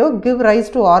embryo give rise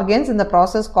to organs in the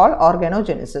process called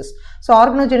organogenesis. So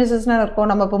ஆர்கனோஜெனிசிஸ்னா இருக்கும்,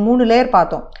 நம்ம இப்போ 3 லேயர்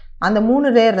பார்த்தோம். அந்த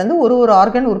 3 லேயர்லேருந்து ஒரு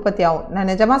ஆர்கன் உற்பத்தி ஆகும். நான்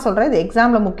நிஜமாக சொல்கிறேன், இது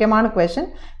எக்ஸாமில் முக்கியமான கொஷின்.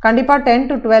 கண்டிப்பாக 10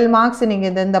 to 12 மார்க்ஸ்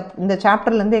நீங்கள் இந்த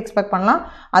சாப்டர்லேருந்து எக்ஸ்பெக்ட் பண்ணலாம்.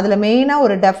 அதில் மெயினாக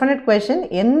ஒரு டெஃபினட் கொஷின்,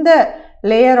 எந்த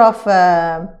லேயர் ஆஃப்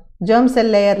germ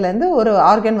செல் லேயர்லேருந்து ஒரு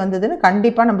ஆர்கன் வந்ததுன்னு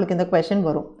கண்டிப்பாக நம்மளுக்கு இந்த கொஷின்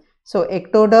வரும். So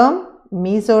ectoderm,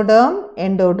 mesoderm,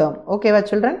 endoderm. ஓகேவா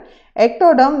சில்ட்ரன்?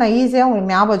 எக்டோடர்ம் நான் ஈஸியாக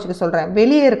உங்களுக்கு ஞாபகம் வச்சுக்க சொல்கிறேன்.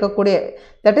 வெளியே இருக்கக்கூடிய,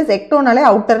 தட் இஸ் எக்டோனாலே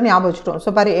அவுட்டர் ஞாபகம் வச்சுட்டோம்.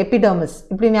 ஸோ பாரு, எபிடர்மிஸ்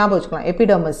இப்படி ஞாபகம் வச்சுக்கலாம்.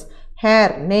 எபிடர்மிஸ்,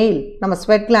 ஹேர், நெயில், நம்ம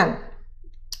ஸ்வெட் கிளாண்ட்.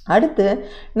 அடுத்து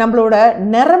நம்மளோட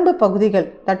நரம்பு பகுதிகள்,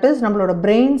 தட் இஸ் நம்மளோட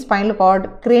brain, spinal cord,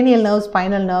 cranial nerve,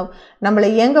 spinal nerve, நம்மளை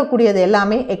இயங்கக்கூடியது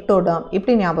எல்லாமே எக்டோடர்ம்.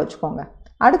 இப்படி ஞாபகம் வச்சுக்கோங்க.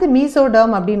 அடுத்து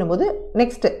மீசோடர்ம் அப்படின்னும் போது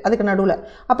நெக்ஸ்ட்டு அதுக்கு நடுவில்,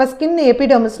 அப்போ ஸ்கின்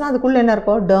எபிடர்மிஸ்னால் அதுக்குள்ளே என்ன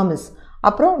இருக்கும், டர்மிஸ்.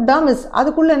 அப்புறம் டர்மிஸ்,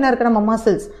 அதுக்குள்ளே என்ன இருக்குது, நம்ம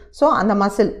மசில்ஸ். ஸோ அந்த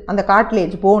மசில், அந்த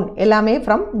கார்ட்லேஜ், போன் எல்லாமே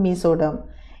ஃப்ரம் மீசோடர்ம்.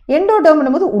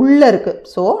 எண்டோடர்ம்னும் போது உள்ளே இருக்குது.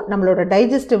 ஸோ நம்மளோட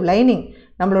டைஜஸ்டிவ் லைனிங்,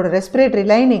 நம்மளோட ரெஸ்பிரேட்டரி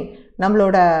லைனிங்,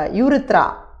 நம்மளோட urethra,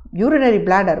 urinary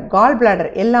bladder, gall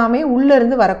bladder எல்லாமே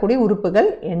உள்ளேருந்து வரக்கூடிய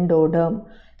உறுப்புகள் endoderm.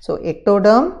 So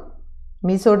ectoderm,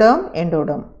 mesoderm,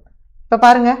 endoderm. இப்போ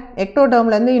பாருங்கள்,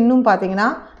 எக்டோடர்ம்லேருந்து இன்னும் பார்த்தீங்கன்னா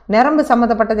நரம்பு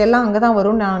சம்மந்தப்பட்டது எல்லாம் அங்கே தான்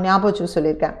வரும்னு நான் ஞாபகம் வச்சு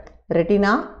சொல்லியிருக்கேன்.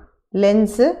 ரெட்டினா,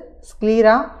 லென்ஸு,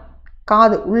 ஸ்க்ளீரா,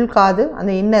 காது, உள்காது,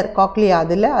 அந்த இன்னர் காக்லியா,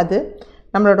 அதில் அது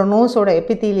நம்மளோட நோஸோட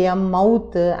எபித்தீலியம்,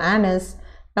 மவுத்து, ஆனஸ்,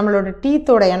 நம்மளோட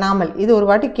டீத்தோட எனாமல். இது ஒரு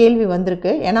வாட்டி கேள்வி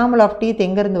வந்திருக்கு, எனாமல் ஆஃப் டீத்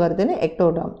எங்கேருந்து வருதுன்னு.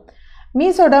 எக்டோடர்ம்.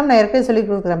 மீசோடர்ம் நான் ஏற்கனவே சொல்லி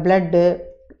கொடுக்குறேன். பிளட்டு,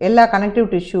 எல்லா connective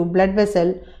tissue, blood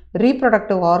vessel,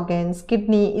 reproductive organs,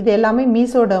 kidney, இது எல்லாமே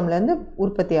மீசோடர்ம்லேருந்து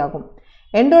உற்பத்தி ஆகும்.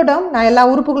 எண்டோடர்ம் நான் எல்லா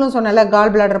உறுப்புகளும் சொன்னேன்ல,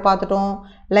 கால் பிளாடர் பார்த்துட்டோம்,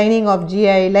 lining of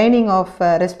GI, lining of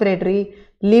respiratory,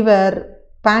 liver,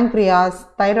 pancreas,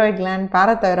 thyroid gland,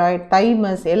 parathyroid,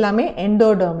 thymus எல்லாமே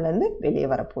எண்டோடர்ம்லேருந்து வெளியே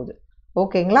வரப்போகுது.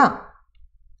 ஓகேங்களா?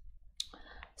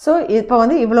 ஸோ இப்போ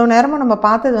வந்து இவ்வளோ நேரமாக நம்ம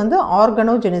பார்த்தது வந்து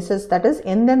ஆர்கனோஜெனிசிஸ், தட் இஸ்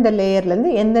எந்தெந்த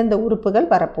லேயர்லேருந்து எந்தெந்த உறுப்புகள்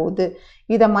வரப்போகுது.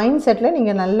 இதை மைண்ட் செட்டில்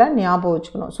நீங்கள் நல்லா ஞாபகம்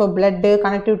வச்சுக்கணும். So blood,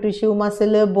 connective tissue,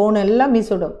 muscle, phone எல்லாம்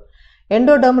மீசோடர்ம்.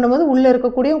 எண்டோடர்ம்னும் போது உள்ளே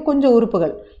இருக்கக்கூடிய கொஞ்சம்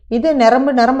உறுப்புகள். இது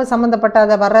நரம்பு சம்மந்தப்பட்ட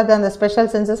அதை வர்றது, அந்த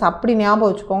ஸ்பெஷல் சென்சஸ் அப்படி ஞாபகம்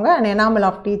வச்சுக்கோங்க. அண்ட் எனாமல்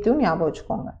ஆஃப் டீத்தையும் ஞாபகம்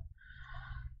வச்சுக்கோங்க.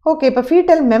 ஓகே, இப்போ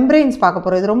ஃபீட்டல் மெம்பரெயின்ஸ் பார்க்க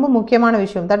போகிறோம். இது ரொம்ப முக்கியமான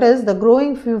விஷயம். That is the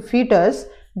growing fetus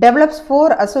develops 4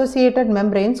 associated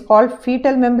membranes called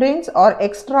fetal membranes or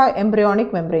extra embryonic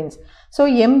membranes. So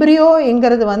embryo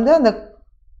என்கிறது வந்து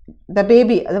அந்த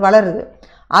பேபி அது வளருது.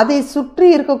 அதை சுற்றி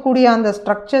இருக்கக்கூடிய அந்த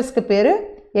ஸ்ட்ரக்சர்ஸ்க்கு பேர்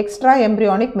எக்ஸ்ட்ரா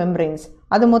எம்ப்ரியானிக் மெம்பரேன்ஸ்.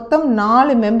 அது மொத்தம்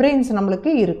 4 மெம்பரேன்ஸ்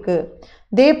நம்மளுக்கு இருக்குது.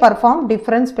 தே பர்ஃபார்ம்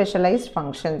டிஃப்ரெண்ட் ஸ்பெஷலைஸ்ட்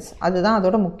ஃபங்க்ஷன்ஸ். அதுதான்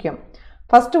அதோட முக்கியம்.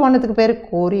 ஃபஸ்ட்டு ஒன்றுத்துக்கு பேர்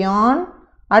கோரியான்,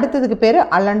 அடுத்ததுக்கு பேர்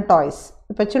அலன்டாய்ஸ்.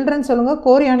 இப்போ சில்ட்ரன் சொல்லுங்கள்,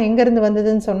 கோரியான் எங்கேருந்து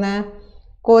வந்ததுன்னு சொன்னேன்?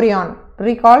 கோரியான்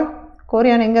ரீகால்,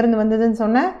 கோரியான் எங்கேருந்து வந்ததுன்னு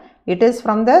சொன்னேன்? It is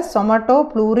from the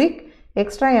சொமட்டோப்ளூரிக்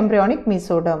extra embryonic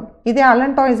mesoderm. இதே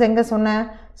அலன்டாய்ஸ் எங்கே சொன்னேன்?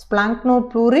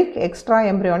 ஸ்பிளாங்க்னோப்ளூரிக் எக்ஸ்ட்ரா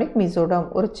எம்ப்ரியானிக் மீசோடம்.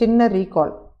 ஒரு சின்ன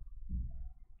ரீகால்.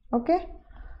 ஓகே,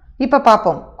 இப்போ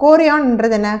பார்ப்போம்.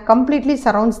 கோரியான்ன்றது என்ன? Completely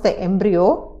surrounds the embryo,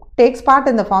 tax part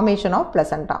in the formation of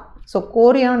பிளசண்டா. So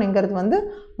கோரியான்ங்கிறது வந்து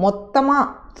மொத்தமாக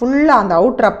ஃபுல்லாக அந்த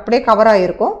அவுட்ரு அப்படியே கவர்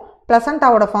ஆகிருக்கும்,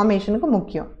 பிளசண்டாவோட ஃபார்மேஷனுக்கு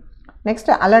முக்கியம்.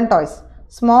 நெக்ஸ்ட் அலன்டாய்ஸ்,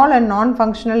 ஸ்மால் அண்ட் நான்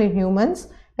functional in humans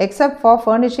except for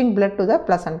furnishing blood to the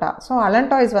பிளசண்டா. So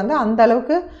அலன்டாய்ஸ் வந்து அந்த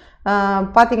அளவுக்கு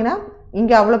பார்த்திங்கன்னா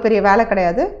இங்கே அவ்வளோ பெரிய வேலை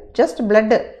கிடையாது. ஜஸ்ட்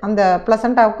பிளட்டு அந்த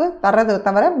பிளசண்டாவுக்கு தர்றது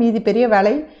தவிர மீதி பெரிய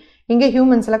வேலை இங்கே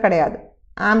ஹியூமன்ஸில் கிடையாது.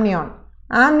 ஆம்னியான்,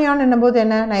 ஆம்னியான் என்னும்போது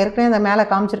என்ன? நான் ஏற்கனவே அந்த மேலே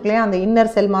காமிச்சிருக்கலையே, அந்த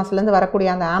இன்னர் செல் மாஸ்லேருந்து வரக்கூடிய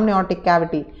அந்த amniotic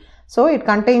cavity. So it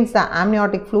contains the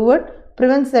amniotic fluid,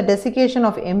 prevents the desiccation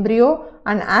of embryo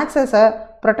and acts as a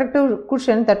protective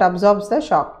cushion that absorbs the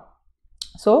shock.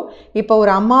 So இப்போ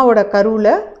ஒரு அம்மாவோட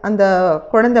கருவில் அந்த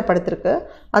குழந்தை படுத்திருக்கு,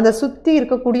 அந்த சுற்றி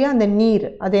இருக்கக்கூடிய அந்த நீர்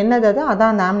அது என்னது?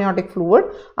 அதான் அந்த ஆம்னியாட்டிக் ஃப்ளூயிட்.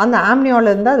 அந்த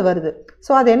ஆம்னியாவிலேருந்து அது வருது.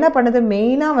 ஸோ அது என்ன பண்ணுது?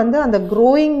 மெயினாக வந்து அந்த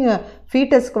க்ரோயிங்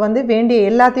ஃபீட்டஸ்க்கு வந்து வேண்டிய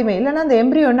எல்லாத்தையுமே, இல்லைன்னா அந்த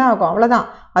எம்ப்ரியோ என்ன ஆகும்? அவ்வளோதான்,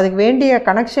 அதுக்கு வேண்டிய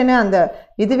கனெக்ஷனு அந்த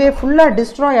இதுவே ஃபுல்லாக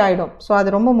டிஸ்ட்ராய் ஆகிடும். ஸோ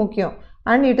அது ரொம்ப முக்கியம்.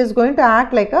 And it is going to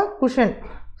act like a cushion,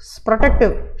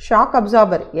 protective, shock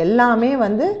absorber, எல்லாமே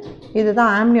வந்து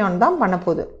இதுதான் ஆம்னியான் தான் பண்ண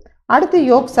போகுது. அடுத்து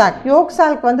யோக்சாக்.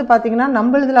 யோக்சாக் வந்து பார்த்திங்கன்னா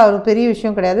நம்மளதில் ஒரு பெரிய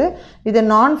விஷயம் கிடையாது. இது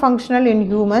நான் functional in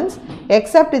humans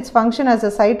accept it's function as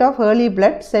a side of early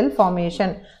blood cell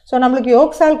formation. So நம்மளுக்கு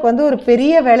யோக்சாக் வந்து ஒரு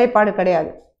பெரிய வேலைப்பாடு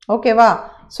கிடையாது. ஓகேவா?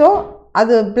 ஸோ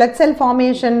அது பிளட் செல்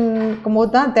ஃபார்மேஷனுக்கும்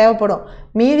போது தான் தேவைப்படும்.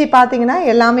 மீதி பார்த்திங்கன்னா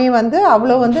எல்லாமே வந்து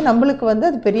அவ்வளோ வந்து நம்மளுக்கு வந்து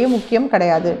அது பெரிய முக்கியம்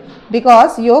கிடையாது.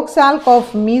 பிகாஸ் யோக்சாக்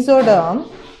ஆஃப் மீசோடம்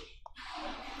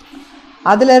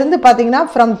அதிலிருந்து பார்த்திங்கன்னா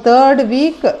from 3rd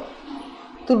week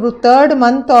through 3rd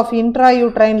month of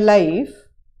intrauterine life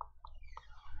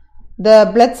the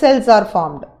blood cells are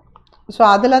formed. So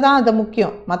அதில் தான் அது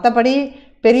முக்கியம், மற்றபடி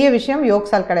பெரிய விஷயம்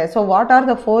யோக்சால் கிடையாது. So what are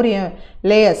the 4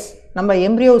 layers நம்ம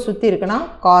எம்ப்ரியோ சுற்றி இருக்குன்னா?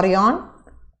 Chorion,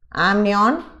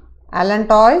 amnion,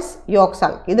 அலன்டாய்ஸ்,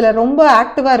 யோக்சால். இதில் ரொம்ப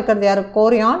ஆக்டிவாக இருக்கிறது யார்?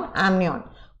 Chorion, amnion.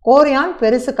 கோரியான்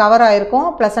பெருசு கவர்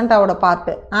ஆகிருக்கும், பிளசண்டாவோட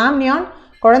பார்ட்டு. ஆம்னியான்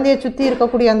குழந்தையை சுற்றி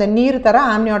இருக்கக்கூடிய அந்த நீர் தர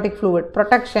amniotic fluid,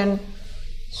 protection,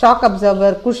 shock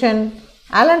observer, cushion.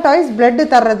 அலன்டாய்ஸ் blood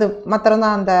தர்றது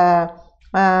மாத்திரம்தான் அந்த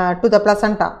டு த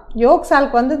பிளசண்டா.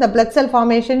 யோக்சால்க்கு வந்து இந்த பிளட் செல்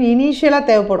ஃபார்மேஷன் இனிஷியலாக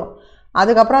தேவைப்படும்,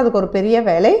 அதுக்கப்புறம் அதுக்கு ஒரு பெரிய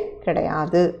வேலை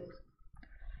கிடையாது.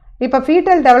 இப்போ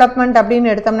ஃபீட்டல் டெவலப்மெண்ட்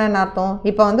அப்படின்னு எடுத்தோம்னா என்ன அர்த்தம்?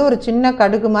 இப்போ வந்து ஒரு சின்ன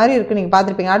கடுகு மாதிரி இருக்குது, நீங்கள்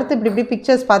பார்த்துருப்பீங்க. அடுத்து இப்படி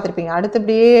பிக்சர்ஸ் பார்த்துருப்பீங்க. அடுத்து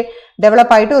இப்படியே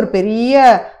டெவலப் ஆகிட்டு ஒரு பெரிய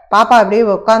பாப்பா அப்படியே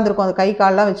உட்காந்துருக்கும், அது கை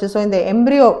காலெலாம் வச்சு. ஸோ இந்த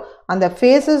எம்ப்ரியோ அந்த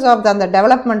ஃபேஸஸ் ஆஃப் அந்த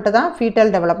டெவலப்மெண்ட்டு தான் foetal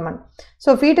development. So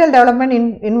foetal development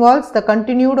involves the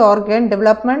continued organ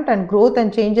development and growth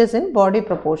and changes in body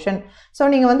proportion. So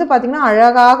நீங்கள் வந்து பார்த்திங்கன்னா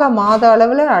அழகாக மாத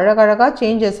அளவில் அழகழகாக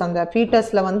சேஞ்சஸ் அந்த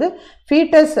ஃபீட்டஸில் வந்து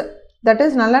ஃபீட்டஸ் தட்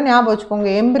இஸ் நல்லா ஞாபகம் வச்சுக்கோங்க.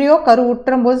 எம்ப்ரியோ கரு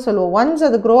உட்டும் போது சொல்லுவோம், ஒன்ஸ்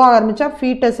அது க்ரோ ஆரம்பித்தா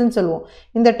ஃபீட்டஸ்ன்னு சொல்லுவோம்.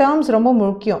 இந்த டேர்ம்ஸ் ரொம்ப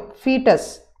முக்கியம். ஃபீட்டஸ்,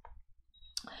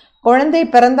 குழந்தை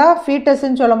பிறந்தா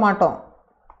ஃபீட்டஸ்ன்னு சொல்ல மாட்டோம்.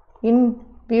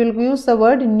 we will use the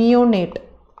word neonate.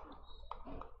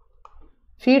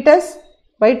 Foetus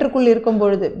வயிற்றுக்குள் இருக்கும்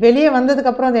பொழுது, வெளியே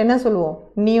வந்ததுக்கப்புறம் அது என்ன சொல்லுவோம்?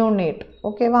 நியோனேட்.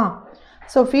 ஓகேவா?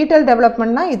 ஸோ ஃபீட்டல்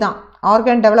டெவலப்மெண்ட்னா இதான்,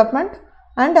 ஆர்கன் டெவலப்மெண்ட்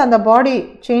அண்ட் அந்த பாடி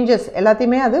சேஞ்சஸ்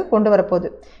எல்லாத்தையுமே அது கொண்டு வரப்போகுது.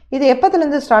 இது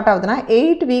எப்போத்துலேருந்து ஸ்டார்ட் ஆகுதுன்னா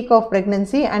 8th week of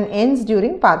pregnancy and ends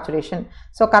during parturition.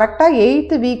 So கரெக்டாக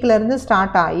 8th weekலேருந்து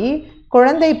ஸ்டார்ட் ஆகி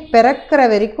குழந்தை பிறக்கிற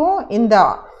வரைக்கும் இந்த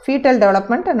ஃபீட்டல்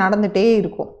டெவலப்மெண்ட் நடந்துகிட்டே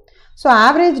இருக்கும். So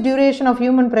average duration of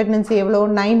human pregnancy எவ்வளோ?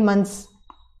 9 months,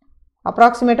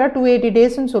 அப்ராக்சிமேட்டாக 280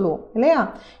 daysன்னு சொல்லுவோம் இல்லையா?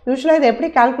 யூஸ்வலாக இதை எப்படி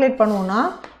கால்குலேட் பண்ணுவோன்னா,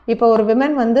 இப்போ ஒரு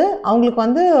விமன் வந்து அவங்களுக்கு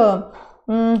வந்து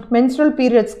மென்ஸ்ட்ரல்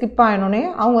பீரியட் ஸ்கிப் ஆகினோடனே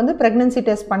அவங்க வந்து ப்ரெக்னென்சி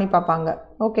டெஸ்ட் பண்ணி பார்ப்பாங்க.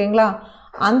 ஓகேங்களா?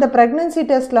 அந்த ப்ரெக்னென்சி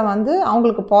டெஸ்ட்டில் வந்து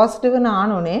அவங்களுக்கு பாசிட்டிவ்னு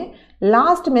ஆனோடனே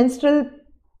லாஸ்ட் மென்ஸ்ட்ரல்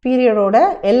பீரியடோட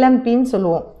எல்எம்பின்னு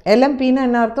சொல்லுவோம். எல்எம்பின்னு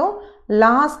என்ன அர்த்தம்?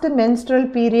 லாஸ்ட் மென்ஸ்ட்ரல்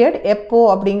பீரியட் எப்போ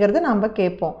அப்படிங்கிறது நம்ம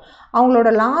கேட்போம். அவங்களோட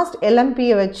லாஸ்ட்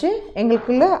எல்எம்பியை வச்சு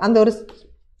எங்களுக்குள்ள அந்த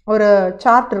ஒரு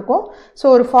சார்ட் இருக்கும். ஸோ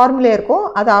ஒரு ஃபார்முலா இருக்கும்,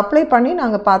 அதை அப்ளை பண்ணி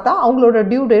நாங்கள் பார்த்தா அவங்களோட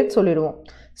டியூ டேட் சொல்லிடுவோம்.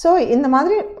 ஸோ இந்த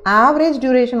மாதிரி ஆவரேஜ்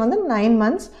டியூரேஷன் வந்து 9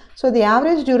 months. So the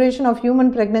average duration of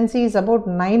human pregnancy is about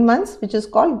 9 months, which is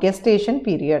called gestation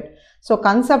period. So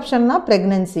கன்செப்ஷன்னா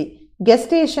pregnancy,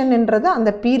 கெஸ்டேஷன்ன்றது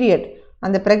அந்த பீரியட்,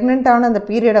 அந்த ப்ரெக்னென்ட்டான அந்த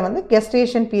பீரியடை வந்து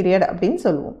கெஸ்டேஷன் பீரியட் அப்படின்னு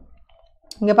சொல்லுவோம்.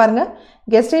 இங்கே பாருங்கள்,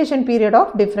 gestation period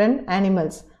of different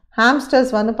animals.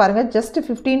 Hamsters வந்து பாருங்கள் ஜஸ்ட்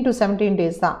 15 to 17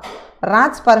 days தான்.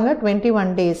 ராட்ஸ் பாருங்கள்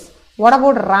 21 days. What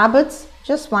about rabbits?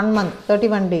 Just 1 month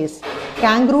 31 days.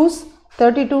 Kangaroos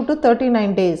 32 to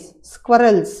 39 days.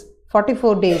 Squirrels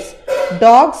 44 days.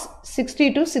 Dogs 60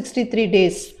 to 63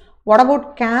 days. What about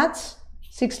cats?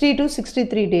 60 to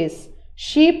 63 days.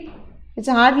 Sheep, it's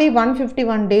hardly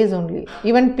 151 days only.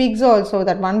 Even pigs also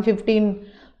that 115.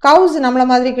 Cows நம்மள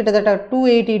மாதிரி கிட்டத்தட்ட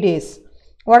 280 days.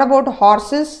 What about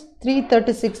horses?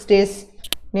 336 days.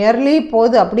 Nearly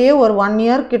போது அப்படியே ஒரு 1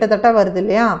 year கிட்டத்தட்ட வருது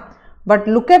இல்லையா? But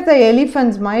look at the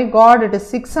elephants, my god, it is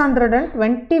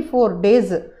 624 days.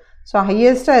 So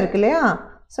ஹையஸ்ட்டாக இருக்கு இல்லையா?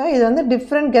 ஸோ இது வந்து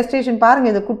டிஃப்ரெண்ட் கெஸ்டேஷன்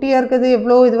பாருங்கள். இது குட்டியாக இருக்குது,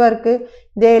 எவ்வளோ இதுவாக இருக்குது.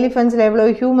 இந்த எலிஃபென்ட்ஸில் எவ்வளோ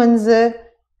ஹியூமன்ஸு,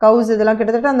 கவுஸ் இதெல்லாம்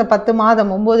கிட்டத்தட்ட அந்த 10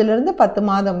 மாதம் 9லேருந்து 10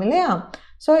 மாதம் இல்லையா?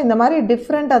 ஸோ இந்த மாதிரி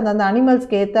டிஃப்ரெண்ட் அந்த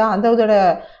அனிமல்ஸ்க்கு ஏற்ற அதோட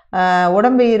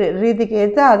உடம்பு ரீதிக்கு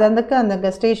ஏற்ற அதுக்கு அந்த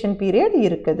கெஸ்டேஷன் பீரியட்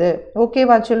இருக்குது.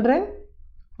 ஓகேவா சில்ட்ரன்?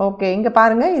 ஓகே, இங்கே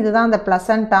பாருங்கள், இதுதான் அந்த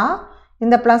பிளசண்டா.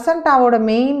 இந்த பிளசண்டாவோட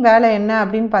மெயின் வேலை என்ன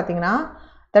அப்படின்னு பார்த்தீங்கன்னா,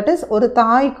 தட் இஸ் ஒரு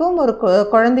தாய்க்கும் ஒரு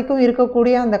குழந்தைக்கும்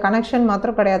இருக்கக்கூடிய அந்த கனெக்ஷன்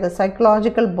மாத்திரம் கிடையாது,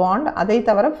 சைக்கலாஜிக்கல் பாண்ட். அதை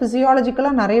தவிர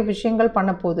ஃபிசியாலஜிக்கலாக நிறைய விஷயங்கள்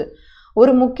பண்ண போகுது.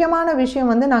 ஒரு முக்கியமான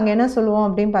விஷயம் வந்து நாங்கள் என்ன சொல்லுவோம்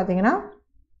அப்படின்னு பார்த்தீங்கன்னா,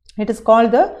 இட் இஸ்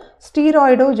கால்ட் த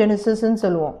ஸ்டீராய்டோஜெனிசிஸ்ன்னு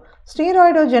சொல்லுவோம்.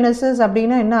 ஸ்டீராய்டோஜெனிசிஸ்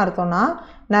அப்படின்னா என்ன அர்த்தம்னா,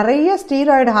 நிறைய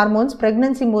ஸ்டீராய்டு ஹார்மோன்ஸ்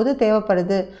ப்ரெக்னென்சி போது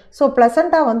தேவைப்படுது. ஸோ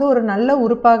பிளசண்டா வந்து ஒரு நல்ல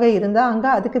உறுப்பாக இருந்தால் அங்கே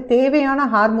அதுக்கு தேவையான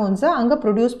ஹார்மோன்ஸை அங்கே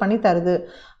ப்ரொடியூஸ் பண்ணி தருது.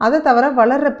 அதை தவிர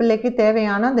வளர்கிற பிள்ளைக்கு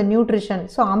தேவையான அந்த நியூட்ரிஷன்,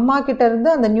 ஸோ அம்மா கிட்ட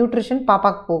இருந்து அந்த நியூட்ரிஷன்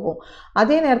பாப்பாவுக்கு போகும்.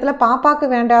 அதே நேரத்தில் பாப்பாவுக்கு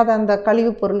வேண்டாத அந்த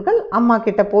கழிவுப் பொருட்கள் அம்மா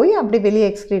கிட்ட போய் அப்படி வெளியே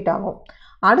எக்ஸ்க்ரீட் ஆகும்.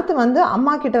 அடுத்து வந்து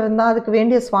அம்மா கிட்ட இருந்தால் அதுக்கு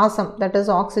வேண்டிய சுவாசம், that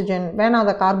is oxygen,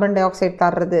 வேணாத carbon di oxide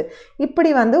தர்றது,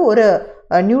 இப்படி வந்து ஒரு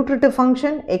நியூட்ரிட்டிவ்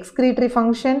ஃபங்க்ஷன், எக்ஸ்க்ரீட்டரி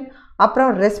ஃபங்க்ஷன்,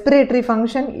 அப்புறம் ரெஸ்பிரேட்டரி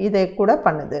ஃபங்க்ஷன் இதை கூட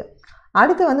பண்ணுது.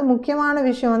 அடுத்து வந்து முக்கியமான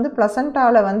விஷயம் வந்து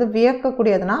பிளசண்டாவில் வந்து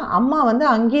வியக்கக்கூடியதுன்னா, அம்மா வந்து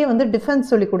அங்கேயே வந்து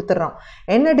டிஃபென்ஸ் சொல்லி கொடுத்துட்றோம்.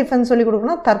 என்ன டிஃபென்ஸ் சொல்லி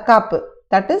கொடுக்கணும்? தற்காப்பு,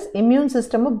 தட் இஸ் இம்யூன்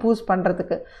சிஸ்டமை பூஸ்ட்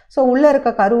பண்ணுறதுக்கு. ஸோ உள்ளே இருக்க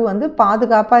கருவு வந்து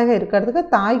பாதுகாப்பாக இருக்கிறதுக்கு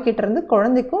தாய்கிட்டேருந்து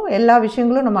குழந்தைக்கும் எல்லா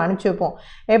விஷயங்களும் நம்ம அனுப்பிச்சி வைப்போம்.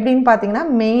 எப்படின்னு பார்த்தீங்கன்னா,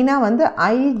 மெயினாக வந்து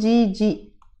ஐஜிஜி,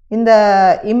 இந்த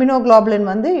இம்யூனோகுளோபுலின்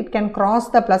வந்து இட் கேன்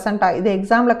கிராஸ் த பிளசண்டா. இது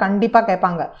எக்ஸாமில் கண்டிப்பாக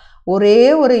கேட்பாங்க. ஒரே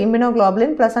ஒரு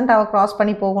இம்யூனோகுளோபுலின் பிளசண்டாவை கிராஸ்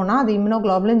பண்ணி போகும்னா அது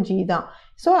இம்யூனோகுளோபுலின் ஜி தான்.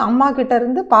 ஸோ அம்மா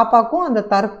கிட்டேருந்து பாப்பாக்கும்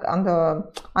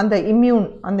அந்த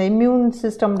இம்யூன்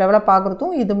சிஸ்டம் டெவலப்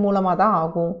ஆகுறதும் இது மூலமாக தான்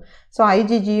ஆகும். ஸோ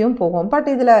ஐஜிஜியும் போகும். பட்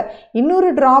இதில் இன்னொரு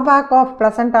ட்ராபேக் ஆஃப்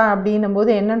பிளசண்டா அப்படின்னும்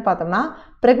போது என்னன்னு பார்த்தோம்னா,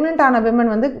 ப்ரெக்னென்ட் ஆன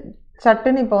விமன் வந்து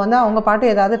சட்டுன்னு இப்போ வந்து அவங்க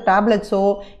பாட்டு ஏதாவது டேப்லெட்ஸோ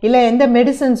இல்லை எந்த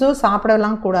மெடிசன்ஸோ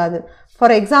சாப்பிடலாம் கூடாது.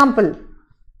 ஃபார் எக்ஸாம்பிள்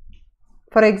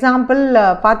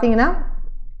பார்த்தீங்கன்னா,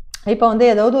 இப்போ வந்து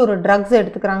ஏதாவது ஒரு ட்ரக்ஸ்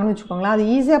எடுத்துக்கிறாங்கன்னு வச்சுக்கோங்களேன், அது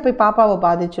ஈஸியாக போய் பாப்பாவை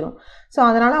பாதிச்சிடும். ஸோ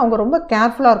அதனால் அவங்க ரொம்ப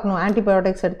கேர்ஃபுல்லாக இருக்கணும்.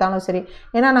 ஆன்டிபயோட்டிக்ஸ் எடுத்தாலும் சரி.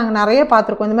 ஏன்னா நாங்கள் நிறைய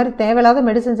பார்த்துருக்கோம், இந்த மாதிரி தேவையில்லாத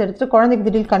மெடிசன்ஸ் எடுத்துகிட்டு குழந்தைக்கு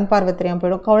திடீர்னு கண் பார்வை தெரியாமல்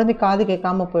போயிடும், குழந்தைக்கு காது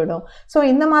கேட்காம போயிடும். ஸோ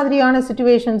இந்த மாதிரியான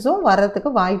சிச்சுவேஷன்ஸும்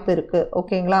வர்றதுக்கு வாய்ப்பு இருக்குது.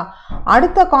 ஓகேங்களா?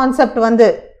 அடுத்த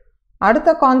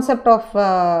கான்செப்ட் ஆஃப்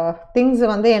திங்ஸ்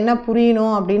வந்து என்ன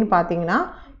புரியணும் அப்படின்னு பார்த்தீங்கன்னா,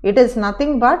 it is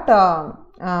nothing but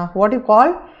what you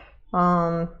call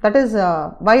that is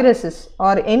viruses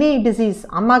or any disease.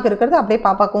 அம்மாவுக்கு இருக்கிறது அப்படியே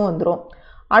பாப்பாக்கும் வந்துடும்.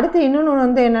 அடுத்து இன்னொன்று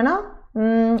வந்து என்னென்னா,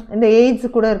 இந்த எய்ட்ஸ்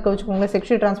கூட இருக்க வச்சுக்கோங்க,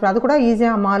 செக்ஷுவல் ட்ரான்ஸ்ஃபர், அது கூட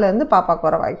ஈஸியாக அம்மாவிலேருந்து பாப்பாவுக்கு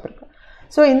வர வாய்ப்பு இருக்குது.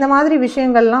 ஸோ இந்த மாதிரி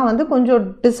விஷயங்கள்லாம் வந்து கொஞ்சம்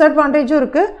டிஸ்அட்வான்டேஜும்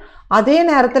இருக்குது, அதே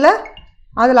நேரத்தில்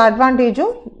அதில்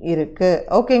அட்வான்டேஜும் இருக்குது.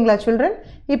 ஓகேங்களா சில்ட்ரன்?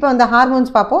 இப்போ அந்த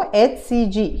ஹார்மோன்ஸ் பார்ப்போம்.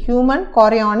 HCG, human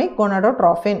காரியானிக்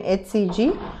கோனடோட்ரோஃபின், HCG.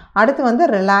 அடுத்து வந்து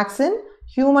ரிலாக்சின்,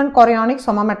 ஹியூமன் காரியானிக்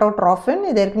சொமமெட்டோட்ரோஃபின்,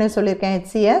 இது ஏற்கனவே சொல்லியிருக்கேன்.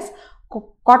 HCS,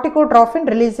 கார்டிகோட்ரோஃபின்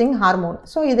releasing hormone.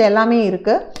 ஸோ இது எல்லாமே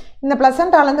இருக்குது. இந்த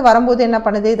பிளசண்டாலேருந்து வரும்போது என்ன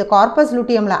பண்ணுது, இது கார்பஸ்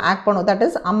லூட்டியமில் ஆக்ட் பண்ணும், தட்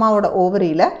இஸ் அம்மாவோட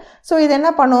ஓவரியில். ஸோ இது என்ன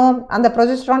பண்ணும், அந்த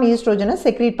ப்ரொஜெஸ்ட்ரான் ஈஸ்ட்ரோஜனை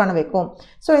செக்ரீட் பண்ண வைக்கும்.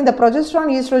 ஸோ இந்த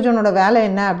ப்ரொஜெஸ்ட்ரான் ஈஸ்ட்ரோஜனோட வேலை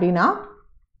என்ன அப்படின்னா,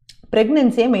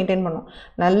 ப்ரெக்னென்சியை மெயின்டைன் பண்ணும்.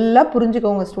 நல்லா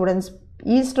புரிஞ்சுக்கோங்க ஸ்டூடெண்ட்ஸ்,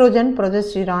 ஈஸ்ட்ரோஜன்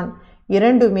ப்ரொஜெஸ்டிரான்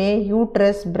இரண்டுமே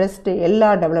யூட்ரஸ், பிரெஸ்ட்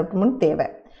எல்லா டெவலப்மெண்ட் தேவை.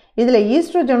 இதில்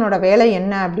ஈஸ்ட்ரோஜனோட வேலை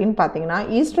என்ன அப்படின்னு பார்த்தீங்கன்னா,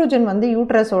 ஈஸ்ட்ரோஜன் வந்து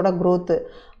யூட்ரஸோட க்ரோத்து.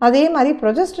 அதே மாதிரி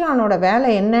ப்ரொஜெஸ்ட்ரானோட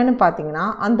வேலை என்னன்னு பார்த்தீங்கன்னா,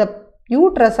 அந்த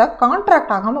யூட்ரஸை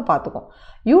கான்ட்ராக்ட் ஆகாமல் பார்த்துக்கும்.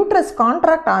 யூட்ரஸ்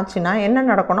கான்ட்ராக்ட் ஆச்சுன்னா என்ன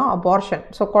நடக்கணும், அபார்ஷன்.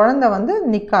 ஸோ குழந்தை வந்து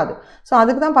நிற்காது. ஸோ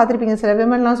அதுக்கு தான் பார்த்துருப்பீங்க, சில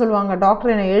விமன்லாம் சொல்லுவாங்க,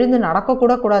 டாக்டர் என்னை எழுந்து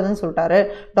நடக்கக்கூட கூடாதுன்னு சொல்லிட்டாரு,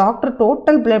 டாக்டர்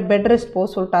டோட்டல் பெட் ரெஸ்ட் போக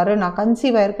சொல்லிட்டாரு, நான்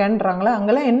கன்சீவ் ஆயிருக்கேன்றாங்களே.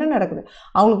 அங்கெல்லாம் என்ன நடக்குது,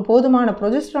 அவங்களுக்கு போதுமான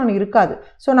ப்ரொஜெஸ்ட்ரான் இருக்காது.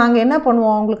 ஸோ நாங்கள் என்ன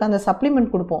பண்ணுவோம், அவங்களுக்கு அந்த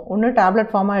சப்ளிமெண்ட் கொடுப்போம். ஒன்று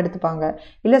டேப்லெட் ஃபார்மாக எடுத்துப்பாங்க,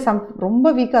 இல்லை ரொம்ப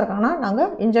வீக்காக இருக்காங்கன்னா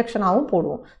நாங்கள் இன்ஜெக்ஷனாகவும்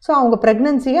போடுவோம். ஸோ அவங்க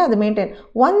ப்ரெக்னென்சியை அது மெயின்டைன்.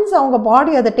 ஒன்ஸ் அவங்க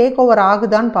பாடி அதை டேக் ஓவர்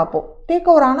ஆகுதான்னு பார்ப்போம். டேக்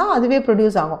ஓவர் ஆனால் அதுவே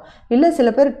ப்ரொடியூஸ் ஆகும். இல்லை சில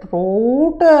பேர்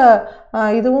த்ரோட்ட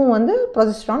இதுவும் வந்து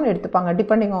ப்ரொஜெஸ்டரான் எடுத்துப்பாங்க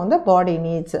depending on the body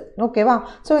needs. ஓகேவா?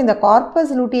 ஸோ இந்த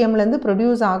கார்பஸ் லூட்டியம்லேருந்து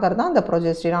ப்ரொடியூஸ் ஆகிறது தான் இந்த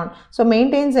progesterone. So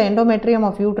maintenance the endometrium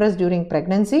of uterus during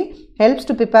pregnancy, helps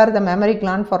to prepare the mammary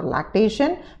gland for lactation,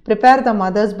 prepare the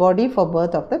mother's body for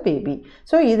birth of the baby.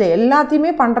 So இது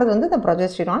எல்லாத்தையுமே பண்ணுறது வந்து இந்த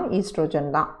ப்ரொஜெஸ்டரான் ஈஸ்ட்ரோஜன்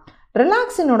தான்.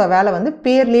 ரிலாக்ஸினோட வேலை வந்து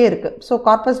பேர்லேயே இருக்குது. ஸோ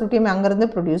கார்பஸ் லூட்டியம் அங்கேருந்து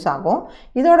ப்ரொடியூஸ் ஆகும்.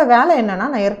 இதோட வேலை என்னென்னா,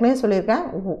 நான் ஏற்கனவே சொல்லியிருக்கேன்,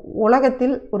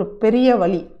 உலகத்தில் ஒரு பெரிய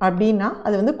வலி அப்படின்னா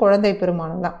அது வந்து குழந்தை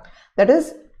பெருமானம் தான். தட் இஸ்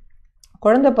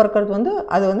குழந்தை பிறக்கிறது வந்து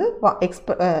அது வந்து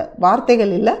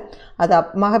வார்த்தைகள் இல்லை, அது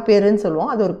மகப்பேறுன்னு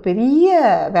சொல்லுவோம். அது ஒரு பெரிய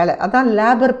வேலை, அதான்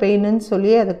லேபர் பெயின்னு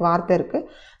சொல்லி அதுக்கு வார்த்தை இருக்குது.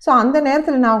 ஸோ அந்த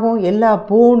நேரத்தில் என்ன ஆகும், எல்லா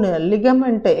போனு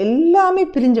லிகமெண்ட்டு எல்லாமே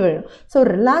பிரிஞ்சு விழும். ஸோ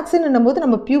ரிலாக்ஸின்னும் போது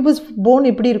நம்ம பியூபஸ் போன்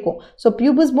இப்படி இருக்கும். ஸோ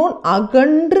பியூபஸ் போன்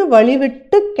அகன்று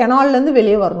வழிவிட்டு கெனால்லேருந்து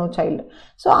வெளியே வரணும் சைல்டு.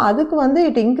 ஸோ அதுக்கு வந்து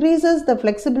it increases the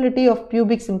flexibility of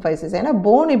pubic symphysis. ஏன்னா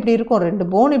போன் இப்படி இருக்கும், 2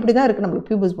 போன் இப்படி தான் இருக்குது நம்மளுக்கு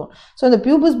பியூபஸ் போன். ஸோ அந்த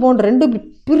பியூபஸ் போன் 2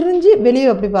 பிரிஞ்சு வெளியே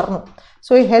அப்படி வரணும்.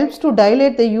 So it helps to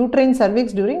dilate the uterine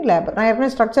cervix during labour. நான்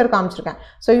ஏற்கனவே ஸ்ட்ரக்சர் காமிச்சிருக்கேன்.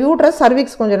 ஸோ யூட்ரஸ்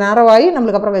சர்விக்ஸ் கொஞ்சம் நேரவாகி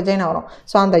நம்மளுக்கு அப்புறம் வெஜைனா வரும்.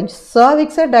 ஸோ அந்த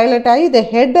சர்விக்ஸை டைலேட் ஆகி the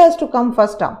head has to come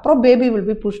first, அப்புறம் baby will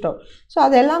be pushed out. So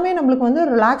அது எல்லாமே நம்மளுக்கு வந்து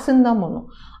ரிலாக்ஸின்னு தான் பண்ணும்.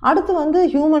 அடுத்து வந்து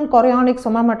ஹியூமன் கொரியானிக்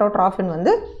சொமாமெட்டோட்ராஃபின்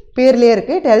வந்து பேர்லேயே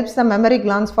இருக்குது. It helps the memory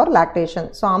glands for lactation.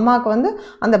 So அம்மாவுக்கு வந்து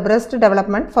அந்த breast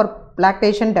development for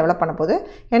lactation develop பண்ண போது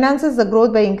enhances the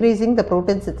growth by increasing the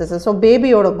protein synthesis. So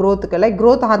பேபியோட க்ரோத்துக்கு like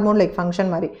growth hormone like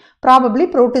function மாதிரி ப்ராபப்ளி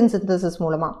ப்ரோட்டீன் சிந்தசிஸ்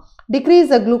மூலமாக degrees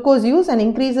the glucose use and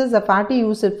increases the fatty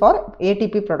use for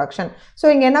ATP production. So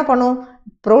இங்கே என்ன பண்ணும்,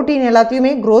 protein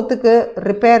எல்லாத்தையுமே க்ரோத்துக்கு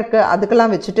ரிப்பேருக்கு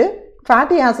அதுக்கெல்லாம் வச்சுட்டு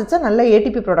fatty ஆசிட்ஸை நல்ல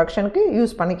ஏடிபி ப்ரொடக்ஷனுக்கு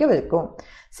யூஸ் பண்ணிக்க வைக்கும்.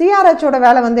 சிஆர்ஹெச்சோட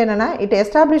வேலை வந்து என்னென்னா, it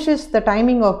establishes the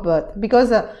timing of birth.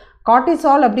 Because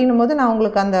cortisol அப்படின்னும் போது நான்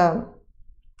உங்களுக்கு அந்த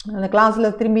கிளாஸில்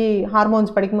திரும்பி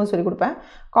ஹார்மோன்ஸ் படிக்கும்போது சொல்லிக் கொடுப்பேன்.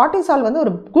 கார்டிசால் வந்து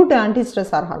ஒரு குட் ஆன்டி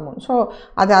ஸ்ட்ரெஸ்ஸார் ஹார்மோன். ஸோ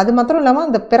அது மாத்திரம் இல்லாமல்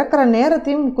அந்த பிறக்கிற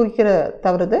நேரத்தையும் குறிக்கிற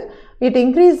தவிர்த்து it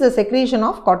increase the secretion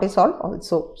of cortisol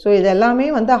also. So இது எல்லாமே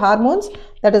வந்து hormones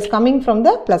that is coming from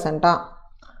the பிளசண்டா.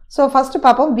 So first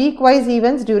பார்ப்போம் week wise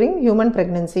events during human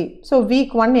pregnancy. So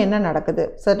week 1 என்ன நடக்குது,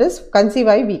 தட் இஸ் கன்சீவ்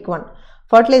ஆகி வீக் 1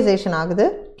 ஃபர்டிலைசேஷன் ஆகுது,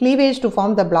 cleavage to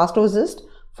form the blastocyst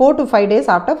 4 to 5 days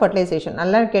after fertilisation.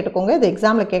 நல்லா கேட்டுக்கோங்க, இது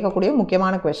எக்ஸாமில் கேட்கக்கூடிய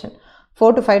முக்கியமான question. 4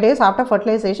 to 5 days after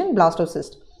fertilisation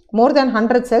blastocyst. More than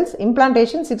 100 cells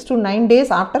implantation 6 to 9 days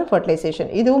after fertilisation.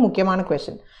 இதுவும் முக்கியமான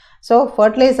கொஷின். ஸோ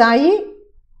ஃபர்டிலைஸ் ஆகி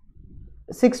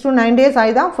 6 to 9 days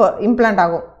ஆகி தான் இம்ப்ளான்ட்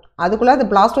ஆகும். அதுக்குள்ளே அது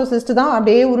பிளாஸ்டோசிஸ்ட் தான்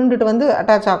அப்படியே உருண்டுட்டு வந்து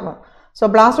அட்டாச் ஆகணும்.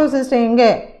 ஸோ பிளாஸ்டோசிஸ்ட் எங்கே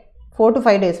 4 to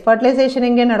 5 days. ஃபர்டிலைசேஷன்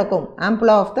எங்கே நடக்கும்,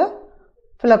 ஆம்புலா of the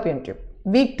fallopian tube.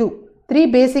 Week 2 3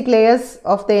 basic layers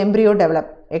of the embryo develop: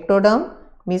 ectoderm,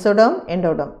 mesoderm,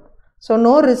 endoderm. So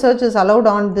no research is allowed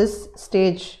on this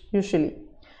stage usually.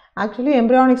 Actually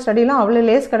embryonic ஸ்டடிலாம் அவ்வளோ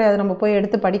lace கிடையாது நம்ம போய்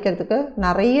எடுத்து படிக்கிறதுக்கு.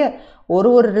 நிறைய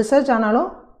ஒரு ரிசர்ச் ஆனாலும்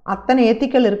அத்தனை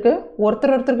எத்திக்கல் இருக்குது.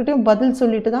 ஒருத்தர்கிட்டையும் பதில்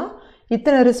சொல்லிட்டு தான்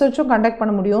இத்தனை ரிசர்ச்சும் கண்டக்ட்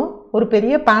பண்ண முடியும். ஒரு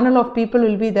பெரிய panel of people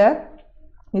will be there.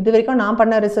 இது வரைக்கும் நான்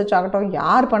பண்ண ரிசர்ச் ஆகட்டும்,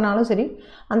 யார் பண்ணாலும் சரி,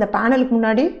 அந்த பேனலுக்கு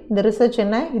முன்னாடி இந்த ரிசர்ச்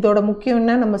என்ன, இதோட முக்கியம்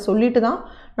என்ன நம்ம சொல்லிட்டு தான்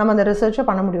நம்ம அந்த ரிசர்ச்சை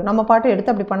பண்ண முடியும். நம்ம பாட்டு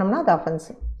எடுத்து அப்படி பண்ணோம்னா அது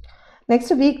offensive.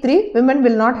 Next week 3 women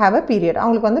will not have a period.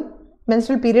 அவங்களுக்கு வந்து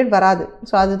மென்ஸ்ட்ரல் பீரியட் வராது.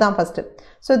 ஸோ அதுதான் first.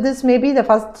 So this may be the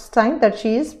first sign that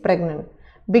she is pregnant.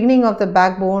 beginning of the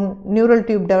backbone, neural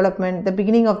tube development, the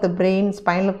beginning of the brain,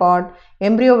 spinal cord,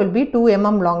 embryo will be 2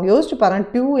 mm long. யோசிச்சு பாருங்க,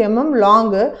 2 mm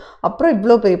long, அப்புறம்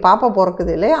இவ்வளோ பெரிய பாப்பா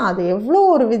பிறக்குது இல்லையா, அது எவ்வளோ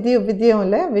ஒரு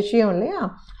விஷயம் இல்லையா.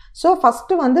 ஸோ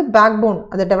ஃபஸ்ட்டு வந்து பேக் போன்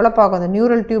அது டெவலப் ஆகும். அந்த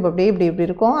நியூரல் டியூப் அப்படியே இப்படி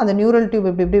இருக்கும், அந்த நியூரல் டியூப்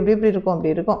இப்படி இருக்கும்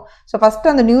அப்படி இருக்கும். ஸோ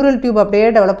ஃபஸ்ட்டு அந்த நியூரல் டியூப் அப்படியே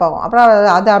டெவலப் ஆகும், அப்புறம்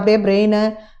அது அப்படியே பிரெயின்,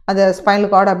 அந்த ஸ்பைனல்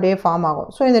கார்டு அப்படியே ஃபார்ம் ஆகும்.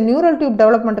 ஸோ இந்த நியூரல் டியூப்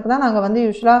டெவலப்மெண்ட்டுக்கு தான் நாங்கள் வந்து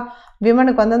யூஸ்வலாக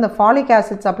விமனுக்கு வந்து அந்த ஃபாலிக்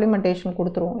ஆசிட் சப்ளிமெண்டேஷன்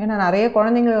கொடுத்துருவோம். ஏன்னா நிறைய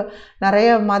குழந்தைங்க, நிறைய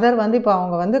மதர் வந்து இப்போ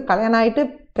அவங்க வந்து கல்யாணம் ஆகிட்டு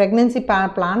ப்ரெக்னென்சி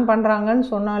பிளான் பண்ணுறாங்கன்னு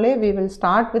சொன்னாலே we will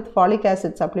start with folic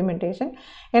acid supplementation.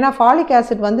 ஏன்னா ஃபாலிக்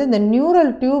ஆசிட் வந்து இந்த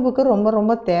நியூரல் டியூபுக்கு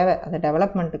ரொம்ப தேவை அந்த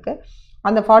டெவலப்மெண்ட்டுக்கு.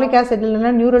 அந்த ஃபாலிக் ஆசிட்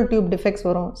இல்லைன்னா நியூரல் டியூப் டிஃபெக்ட்ஸ்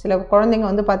வரும். சில குழந்தைங்க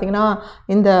வந்து பார்த்திங்கன்னா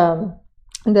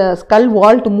இந்த ஸ்கல்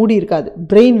வால்ட் மூடி இருக்காது,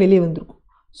 பிரெயின் வெளியே வந்துருக்கும்,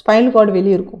 ஸ்பைனல் கார்டு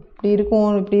வெளியே இருக்கும்,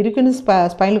 இப்படி இருக்குன்னு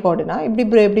ஸ்பைனல் கார்டுனா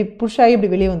இப்படி புஷ் ஆகி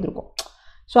இப்படி வெளியே வந்திருக்கும்.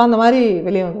 ஸோ அந்த மாதிரி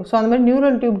வெளியே வந்துடும். ஸோ அந்த மாதிரி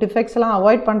நியூரல் டியூப் டிஃபெக்ட்ஸ்லாம்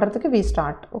அவாய்ட் பண்ணுறதுக்கு we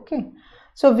start. Okay.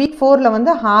 So week 4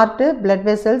 வந்து ஹார்ட்டு, பிளட்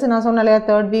வெசல்ஸ், நான் சொன்னேன் இல்லையா,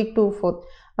 3rd week to 4th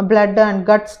blood and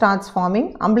gut starts forming.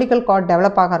 umbilical cord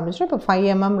develop ஆக ஆரம்பிச்சிடும். இப்போ 5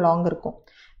 mm லாங் இருக்கும்.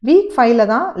 வீக் 5ல்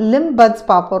தான் லிம்ப் பட்ஸ்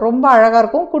பார்ப்போம். ரொம்ப அழகாக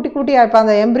இருக்கும். குட்டி குட்டியாக இப்போ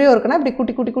அந்த எம்ப்ரியோ இருக்குன்னா இப்படி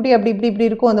குட்டி குட்டி குட்டி அப்படி இப்படி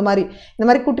இருக்கும். இந்த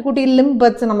மாதிரி குட்டி குட்டி லிம்ப்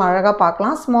பட்ஸ் நம்ம அழகாக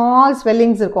பார்க்கலாம். ஸ்மால்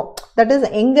ஸ்வெல்லிங்ஸ் இருக்கும். தட் இஸ்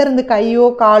எங்கேருந்து கையோ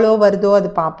காலோ வருதோ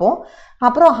அது பார்ப்போம்.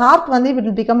 அப்புறம் ஹார்ட் வந்து it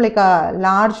will become like a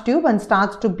large tube and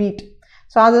starts to beat.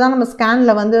 So அதுதான் நம்ம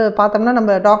ஸ்கேனில் வந்து பார்த்தோம்னா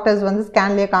நம்ம டாக்டர்ஸ் வந்து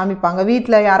ஸ்கேன்லேயே காமிப்பாங்க.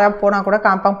 வீட்டில் யாராவது போனால் கூட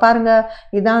காமிப்பாங்க. பாருங்கள்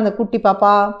இதான் அந்த குட்டி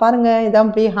பாப்பா, பாருங்கள் இதான்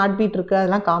இப்படி ஹார்ட் பீட் இருக்குது,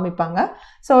 அதெல்லாம் காமிப்பாங்க.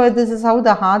 So this is how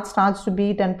the heart starts to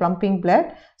beat and plumping blood.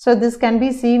 So this can be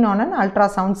seen on an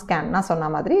ultrasound scan. நான் சொன்ன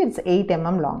மாதிரி இட்ஸ் 8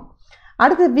 mm லாங்.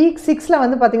 அடுத்து வீக் 6ல்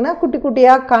வந்து பார்த்திங்கன்னா குட்டி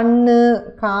குட்டியாக கண்,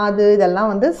 காது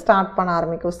இதெல்லாம் வந்து ஸ்டார்ட் பண்ண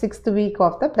ஆரம்பிக்கும். 6th week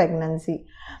of the pregnancy.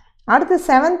 அடுத்து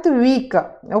 7th week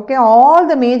okay, all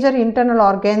the major internal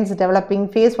organs developing,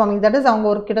 face farming. That is அவங்க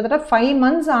ஒரு கிட்டத்தட்ட 5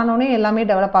 months ஆனோடனே எல்லாமே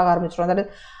டெவலப் ஆக ஆரம்பிச்சிடும்.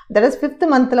 தட் இஸ் 5th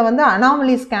மந்தில் வந்து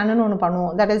அனாமலி ஸ்கேனுன்னு ஒன்று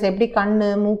பண்ணுவோம். தட் இஸ் எப்படி கண்,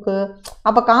 மூக்கு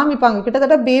அப்போ காமிப்பாங்க.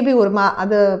 கிட்டத்தட்ட பேபி